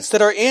saints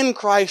that are in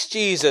Christ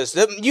Jesus,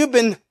 that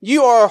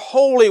you are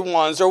holy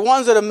ones, or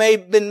ones that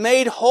have been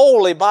made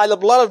holy by the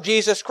blood of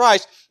Jesus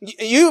Christ.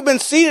 You've been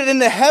seated in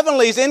the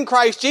heavenlies in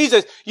Christ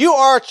Jesus. You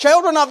are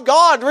children of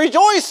God.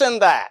 Rejoice in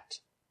that.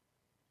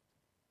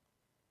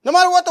 No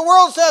matter what the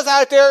world says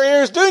out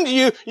there is doing to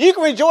you, you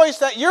can rejoice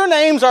that your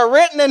names are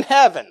written in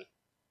heaven.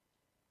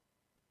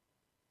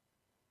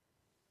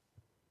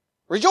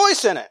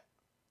 Rejoice in it.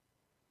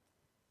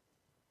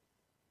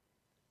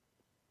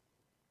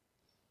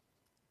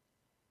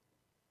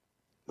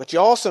 But you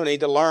also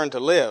need to learn to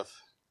live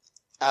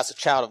as a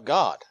child of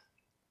God.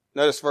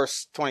 Notice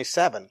verse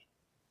 27.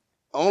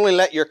 Only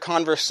let your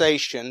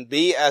conversation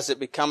be as it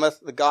becometh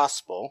the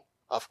gospel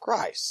of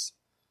Christ,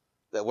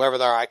 that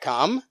whether I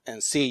come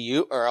and see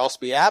you or else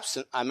be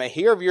absent, I may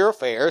hear of your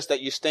affairs,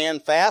 that you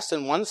stand fast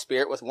in one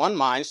spirit with one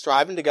mind,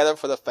 striving together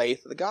for the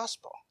faith of the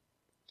gospel.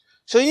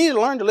 So you need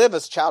to learn to live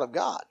as a child of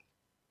God.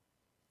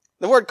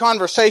 The word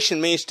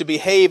conversation means to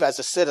behave as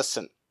a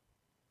citizen.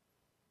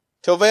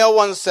 To avail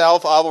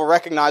oneself of or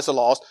recognize the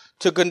laws,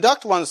 to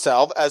conduct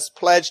oneself as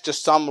pledged to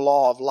some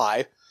law of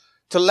life,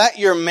 to let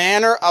your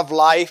manner of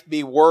life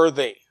be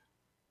worthy.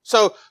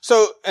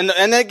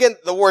 And again,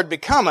 the word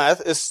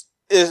becometh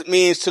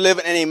means to live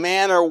in any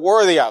manner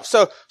worthy of.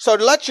 So to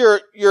let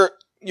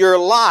your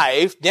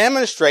life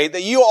demonstrate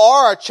that you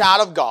are a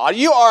child of God,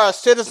 you are a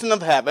citizen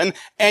of heaven,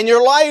 and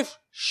your life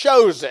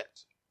shows it.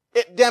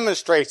 It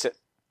demonstrates it.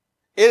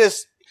 It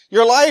is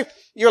your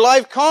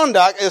life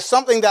conduct is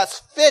something that's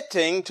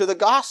fitting to the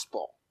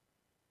gospel.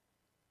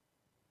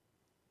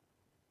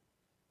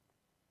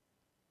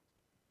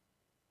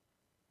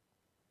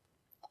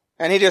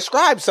 And he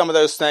describes some of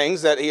those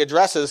things that he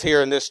addresses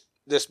here in this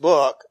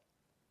book.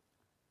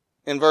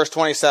 In verse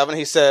 27,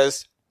 he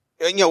says,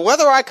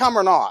 whether I come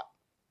or not.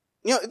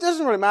 It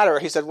doesn't really matter,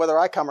 he said, whether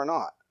I come or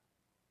not.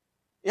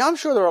 I'm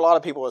sure there are a lot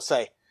of people that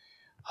say,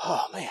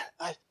 oh man,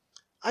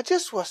 I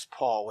just wish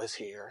Paul was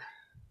here.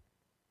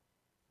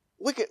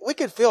 We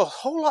could feel a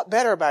whole lot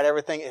better about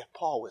everything if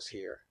Paul was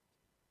here.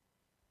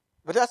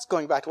 But that's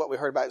going back to what we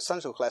heard about in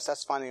Sunday school class.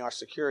 That's finding our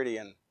security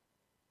in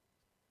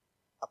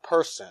a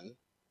person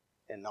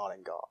and not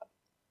in God.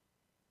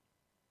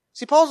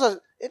 See, Paul says,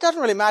 it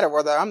doesn't really matter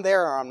whether I'm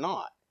there or I'm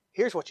not.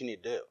 Here's what you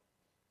need to do.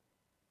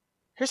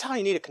 Here's how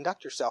you need to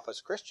conduct yourself as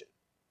a Christian.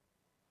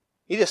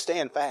 You need to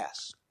stand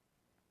fast.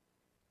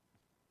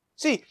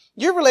 See,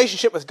 your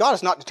relationship with God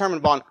is not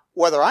determined upon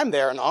whether I'm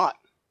there or not.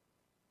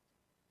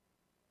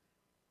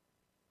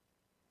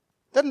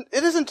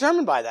 It isn't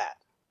determined by that.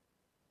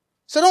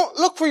 So don't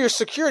look for your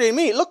security in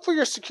me. Look for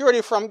your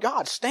security from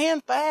God.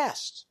 Stand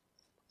fast.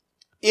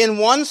 In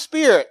one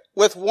spirit,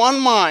 with one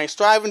mind,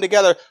 striving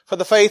together for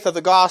the faith of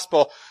the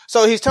gospel.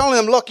 So he's telling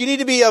them, look, you need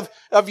to be of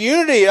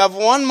unity, of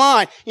one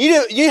mind.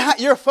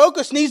 Your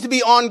focus needs to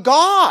be on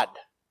God.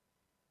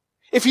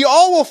 If you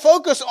all will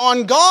focus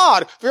on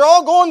God, if you're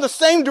all going the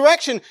same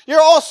direction, you're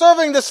all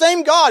serving the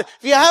same God,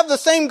 if you have the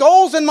same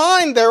goals in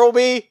mind, there will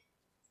be,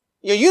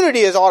 unity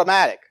is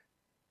automatic.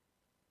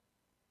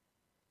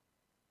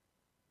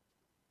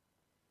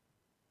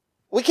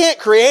 We can't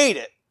create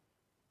it.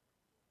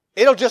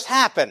 It'll just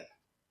happen.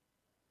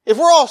 If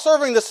we're all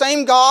serving the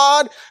same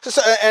God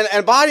and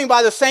abiding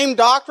by the same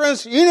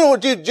doctrines, it will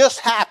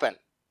just happen.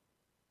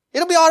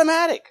 It'll be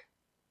automatic.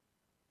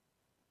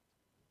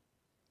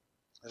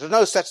 There's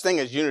no such thing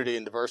as unity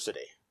and diversity.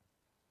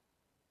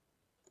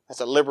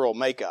 That's a liberal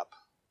makeup.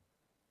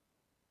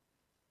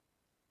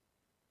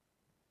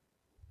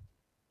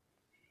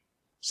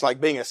 It's like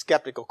being a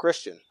skeptical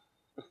Christian.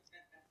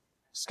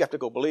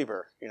 Skeptical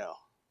believer,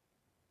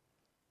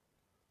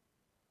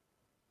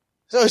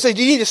 So he said,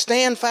 you need to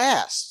stand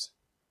fast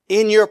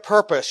in your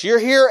purpose. You're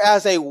here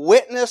as a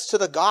witness to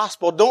the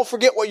gospel. Don't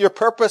forget what your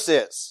purpose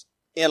is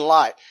in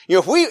life.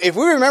 If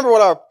we remember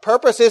what our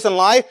purpose is in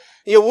life,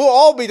 we'll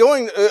all be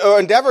doing or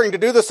endeavoring to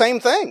do the same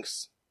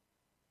things.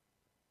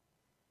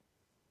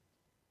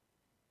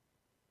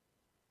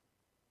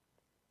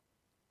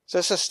 So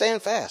it says,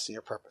 stand fast in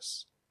your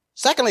purpose.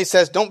 Secondly, it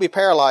says, don't be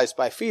paralyzed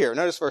by fear.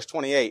 Notice verse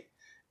 28.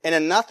 And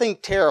in nothing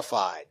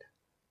terrified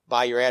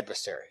by your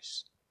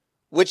adversaries,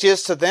 which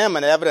is to them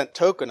an evident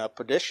token of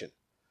perdition,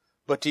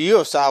 but to you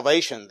of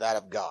salvation, that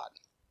of God.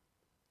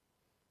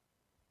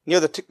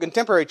 The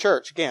contemporary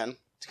church, again,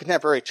 The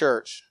contemporary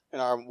church in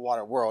our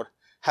modern world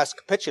has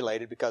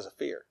capitulated because of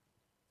fear.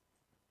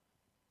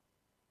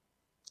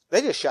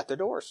 They just shut their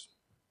doors.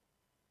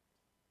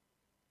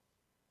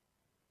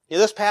 You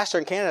know, this pastor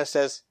in Canada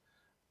says,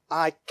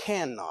 I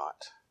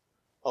cannot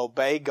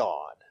obey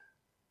God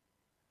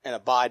and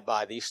abide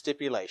by these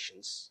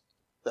stipulations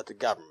that the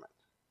government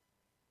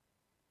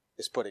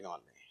is putting on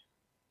me.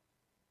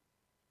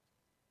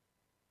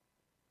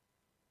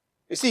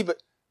 You see,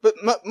 but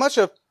much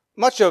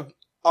of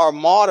our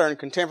modern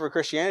contemporary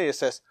Christianity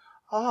says,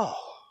 well,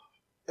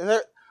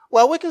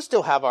 we can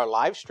still have our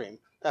live stream.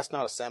 That's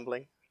not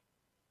assembling.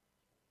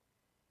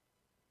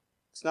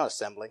 It's not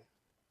assembling.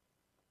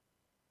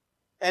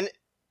 And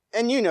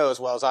you know as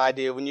well as I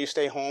do, when you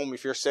stay home,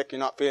 if you're sick, you're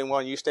not feeling well,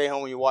 and you stay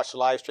home and you watch the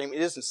live stream,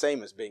 it isn't the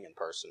same as being in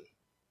person.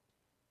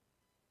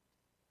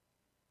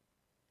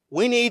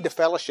 We need to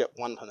fellowship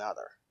one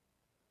another.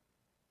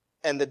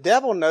 And the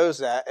devil knows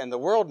that, and the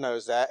world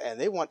knows that, and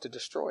they want to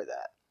destroy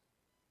that.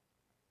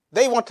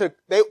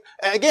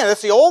 And again,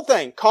 it's the old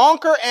thing,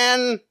 conquer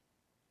and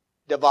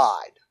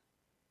divide.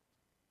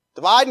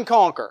 Divide and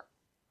conquer.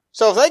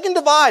 So if they can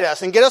divide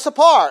us and get us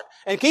apart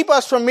and keep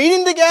us from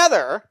meeting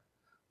together,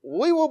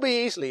 we will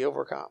be easily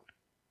overcome.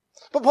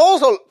 But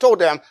Paul told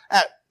them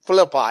at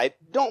Philippi,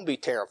 don't be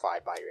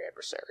terrified by your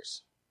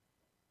adversaries.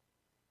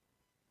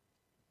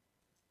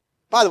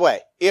 By the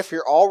way, if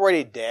you're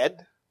already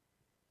dead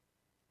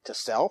to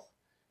self,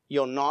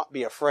 you'll not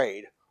be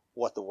afraid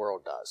what the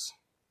world does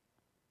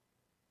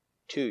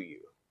to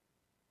you.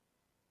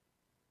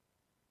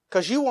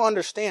 Because you will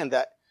understand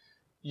that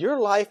your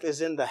life is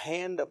in the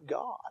hand of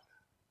God.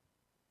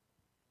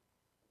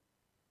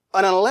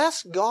 And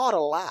unless God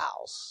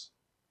allows,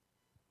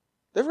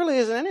 there really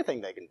isn't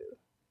anything they can do.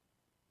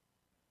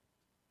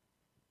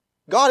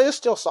 God is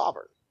still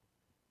sovereign.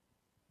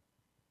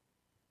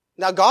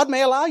 Now, God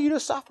may allow you to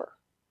suffer.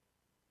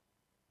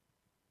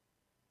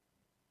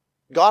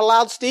 God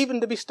allowed Stephen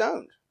to be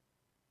stoned.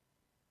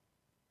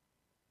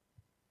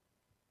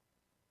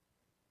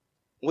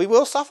 We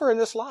will suffer in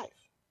this life.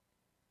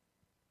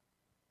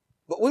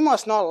 But we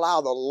must not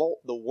allow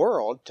the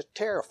world to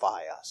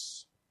terrify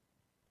us.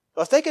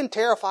 If they can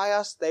terrify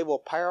us, they will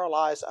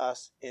paralyze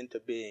us into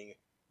being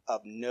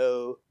of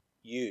no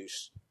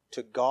use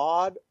to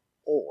God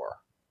or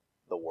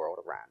the world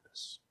around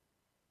us.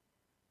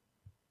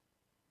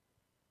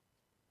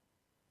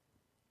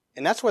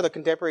 And that's where the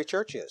contemporary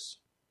church is.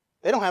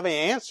 They don't have any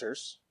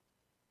answers.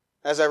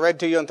 As I read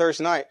to you on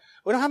Thursday night,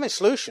 we don't have any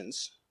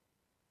solutions.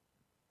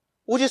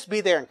 We'll just be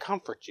there and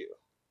comfort you.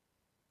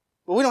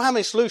 But we don't have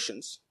any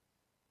solutions.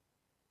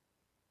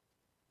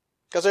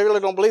 Because they really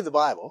don't believe the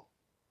Bible.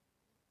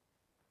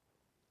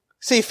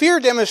 See, fear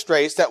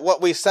demonstrates that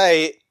what we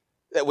say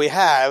that we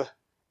have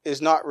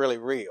is not really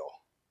real.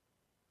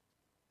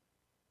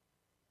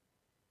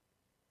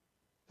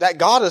 That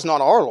God is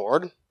not our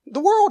Lord, the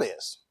world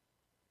is.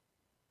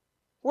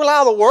 We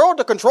allow the world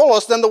to control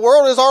us, then the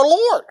world is our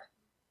Lord.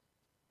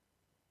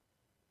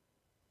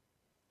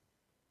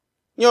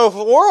 You know, if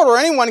the world or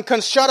anyone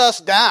can shut us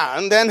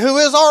down, then who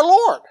is our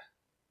Lord?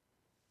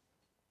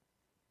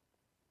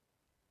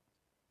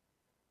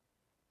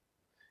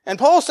 And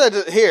Paul said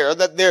here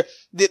that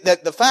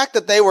the fact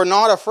that they were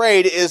not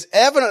afraid is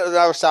evident of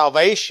our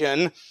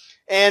salvation.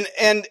 And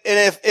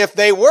if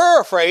they were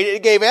afraid,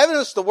 it gave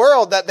evidence to the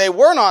world that they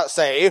were not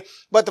saved.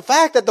 But the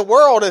fact that the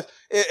world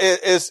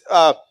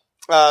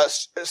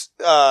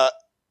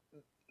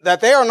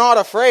that they are not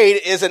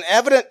afraid is an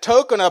evident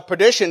token of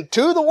perdition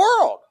to the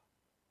world.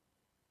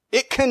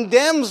 It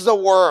condemns the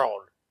world.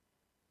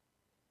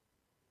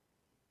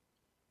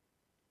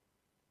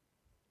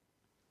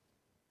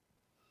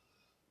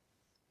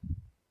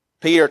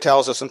 Peter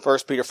tells us in 1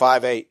 Peter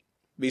 5:8,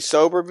 be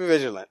sober, be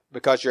vigilant,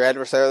 because your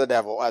adversary the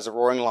devil, as a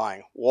roaring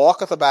lion,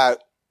 walketh about,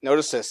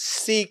 notice this,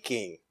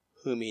 seeking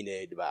whom he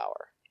may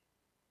devour.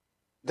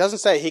 It doesn't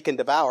say he can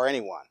devour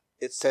anyone.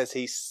 It says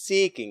he's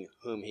seeking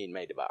whom he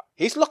may devour.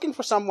 He's looking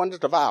for someone to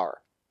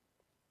devour.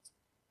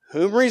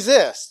 Whom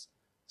resist,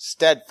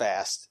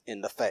 steadfast in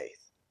the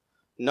faith,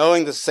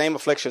 knowing the same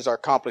afflictions are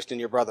accomplished in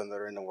your brethren that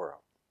are in the world.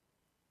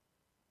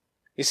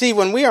 You see,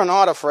 when we are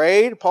not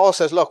afraid, Paul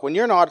says, look, when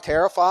you're not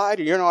terrified,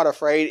 or you're not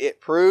afraid,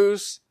 it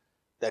proves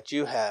that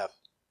you have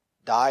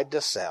died to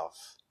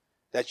self,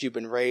 that you've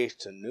been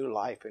raised to new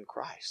life in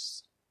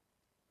Christ.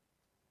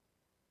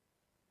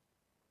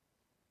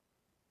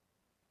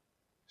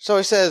 So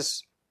he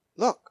says,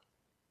 look,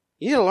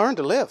 you need to learn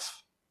to live.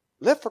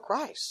 Live for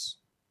Christ.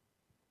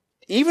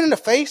 Even in the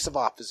face of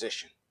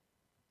opposition.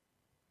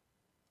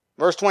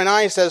 Verse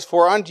 29 says,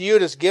 for unto you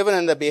it is given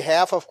in the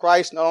behalf of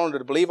Christ not only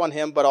to believe on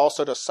him, but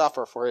also to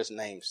suffer for his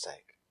name's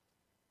sake.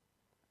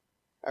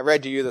 I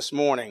read to you this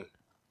morning,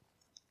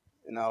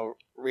 and I'll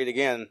read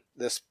again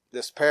this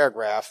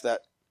paragraph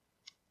that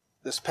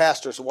this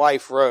pastor's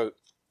wife wrote.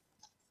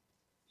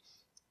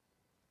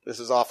 This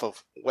is off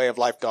of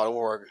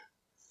wayoflife.org.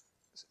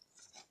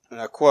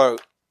 And I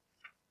quote,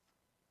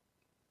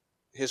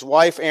 his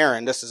wife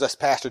Erin, this is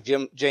Pastor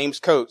James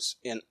Coates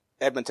in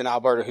Edmonton,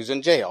 Alberta, who's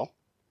in jail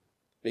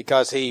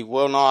because he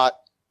will not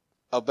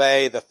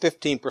obey the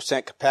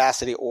 15%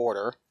 capacity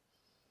order,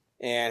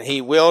 and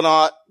he will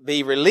not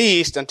be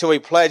released until he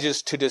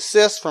pledges to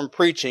desist from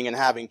preaching and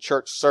having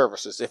church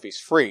services if he's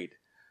freed.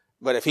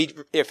 But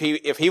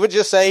if he would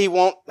just say he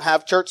won't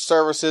have church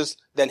services,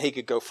 then he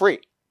could go free.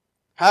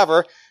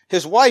 However,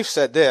 his wife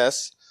said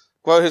this,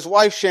 quote, his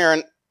wife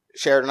Aaron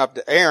shared an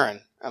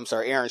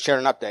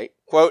update,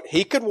 quote,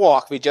 he could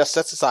walk if he just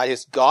sets aside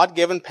his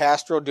God-given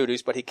pastoral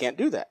duties, but he can't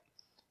do that.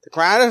 The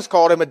Crown has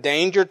called him a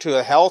danger to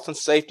the health and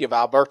safety of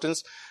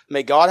Albertans.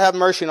 May God have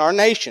mercy on our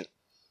nation.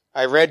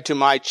 I read to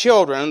my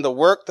children the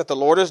work that the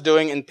Lord is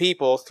doing in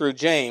people through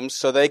James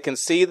so they can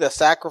see the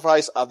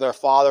sacrifice of their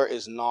father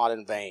is not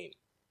in vain.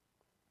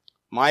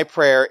 My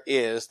prayer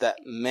is that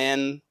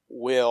men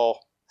will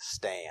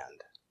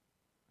stand.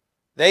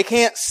 They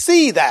can't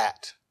see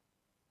that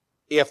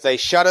if they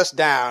shut us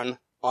down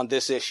on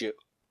this issue.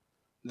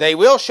 They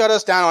will shut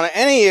us down on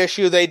any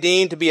issue they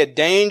deem to be a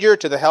danger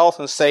to the health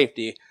and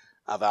safety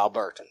of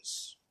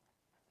Albertans.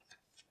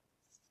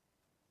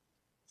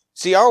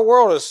 See, our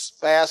world is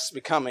fast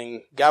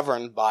becoming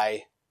governed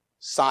by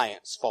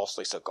science,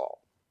 falsely so called.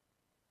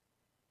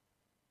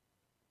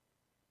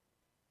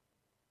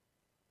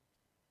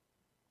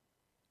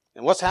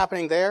 And what's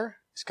happening there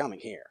is coming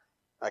here,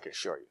 I can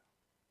assure you.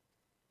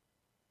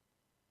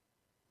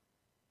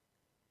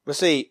 But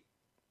see,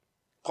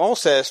 Paul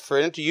says, for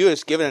unto you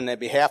is given in the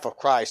behalf of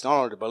Christ, not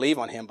only to believe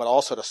on him, but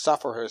also to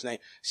suffer for his name.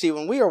 See,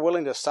 when we are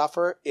willing to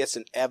suffer, it's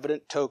an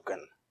evident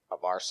token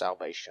of our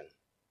salvation.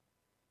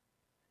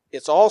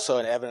 It's also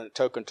an evident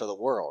token to the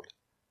world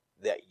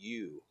that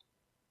you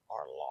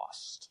are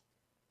lost.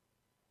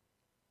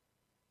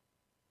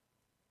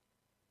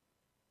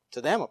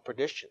 To them, a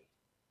perdition.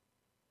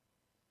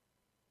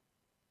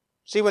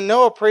 See, when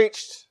Noah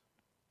preached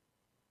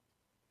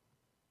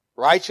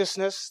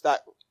righteousness,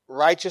 that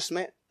righteous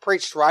man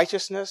preached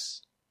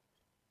righteousness,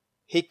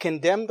 he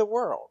condemned the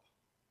world.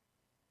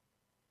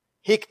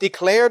 He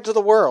declared to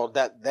the world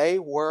that they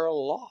were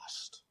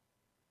lost.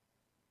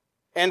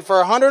 And for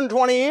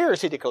 120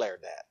 years he declared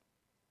that.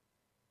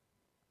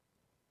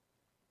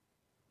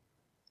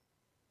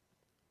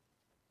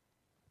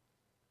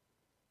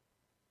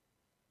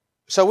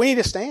 So we need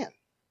to stand.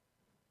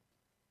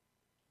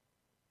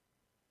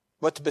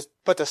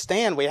 But to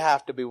stand, we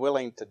have to be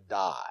willing to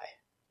die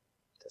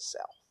to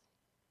self.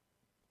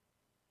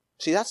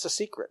 See, that's the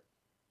secret.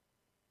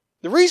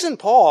 The reason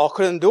Paul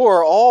could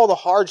endure all the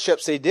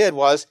hardships he did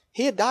was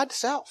he had died to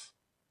self.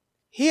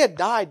 He had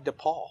died to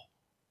Paul.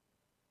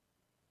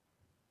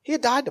 He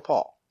had died to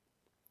Paul.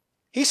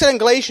 He said in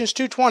Galatians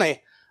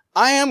 2:20,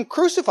 I am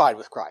crucified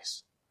with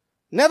Christ.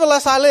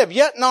 Nevertheless I live,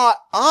 yet not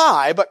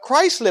I, but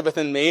Christ liveth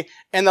in me,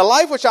 and the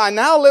life which I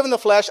now live in the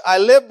flesh, I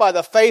live by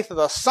the faith of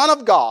the Son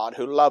of God,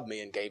 who loved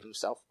me and gave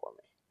himself for me.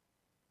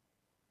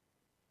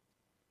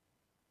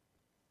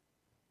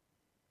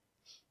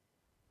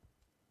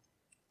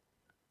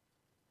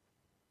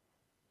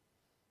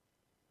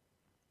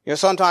 You know,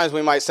 sometimes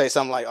we might say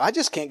something like, I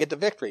just can't get the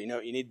victory. You know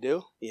what you need to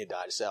do? You need to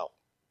die to self.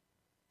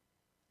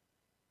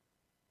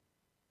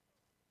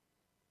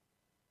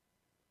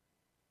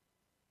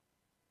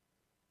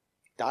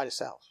 Die to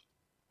self.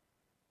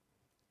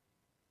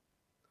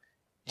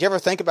 Do you ever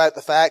think about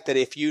the fact that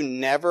if you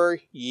never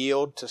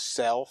yield to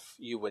self,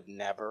 you would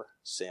never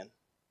sin?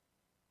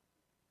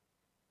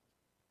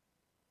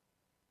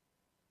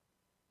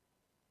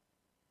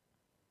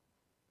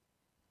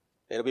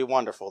 It'll be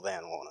wonderful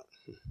then, won't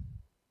it?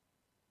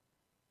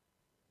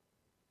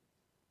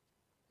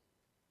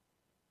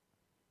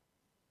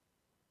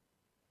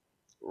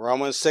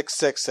 Romans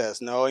 6:6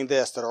 says, knowing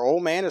this, that our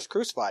old man is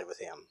crucified with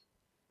him,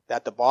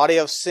 that the body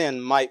of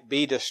sin might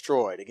be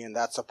destroyed. Again,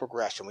 that's a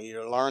progression. We need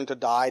to learn to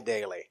die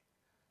daily,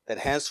 that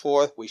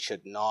henceforth we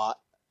should not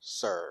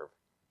serve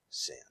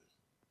sin.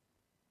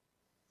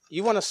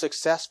 You want a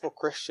successful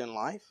Christian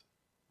life?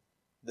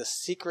 The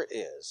secret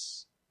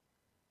is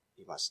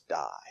you must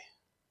die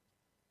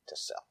to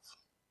self.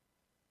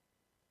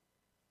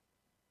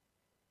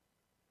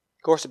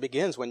 Of course, it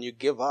begins when you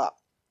give up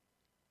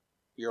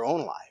your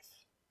own life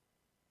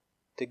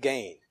to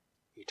gain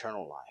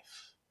eternal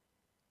life.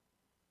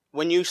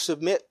 When you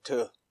submit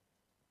to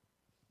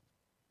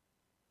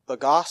the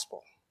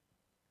gospel,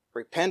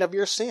 repent of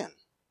your sin,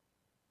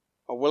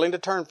 are willing to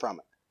turn from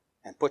it,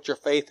 and put your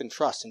faith and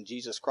trust in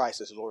Jesus Christ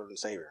as Lord and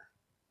Savior.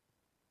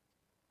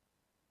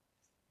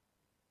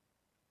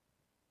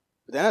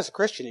 But then as a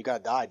Christian, you've got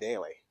to die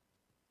daily.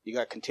 You've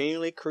got to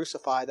continually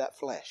crucify that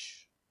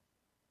flesh,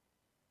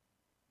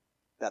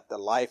 that the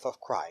life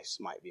of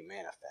Christ might be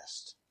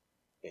manifest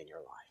in your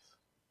life.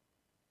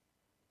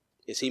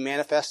 Is he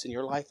manifest in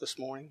your life this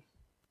morning?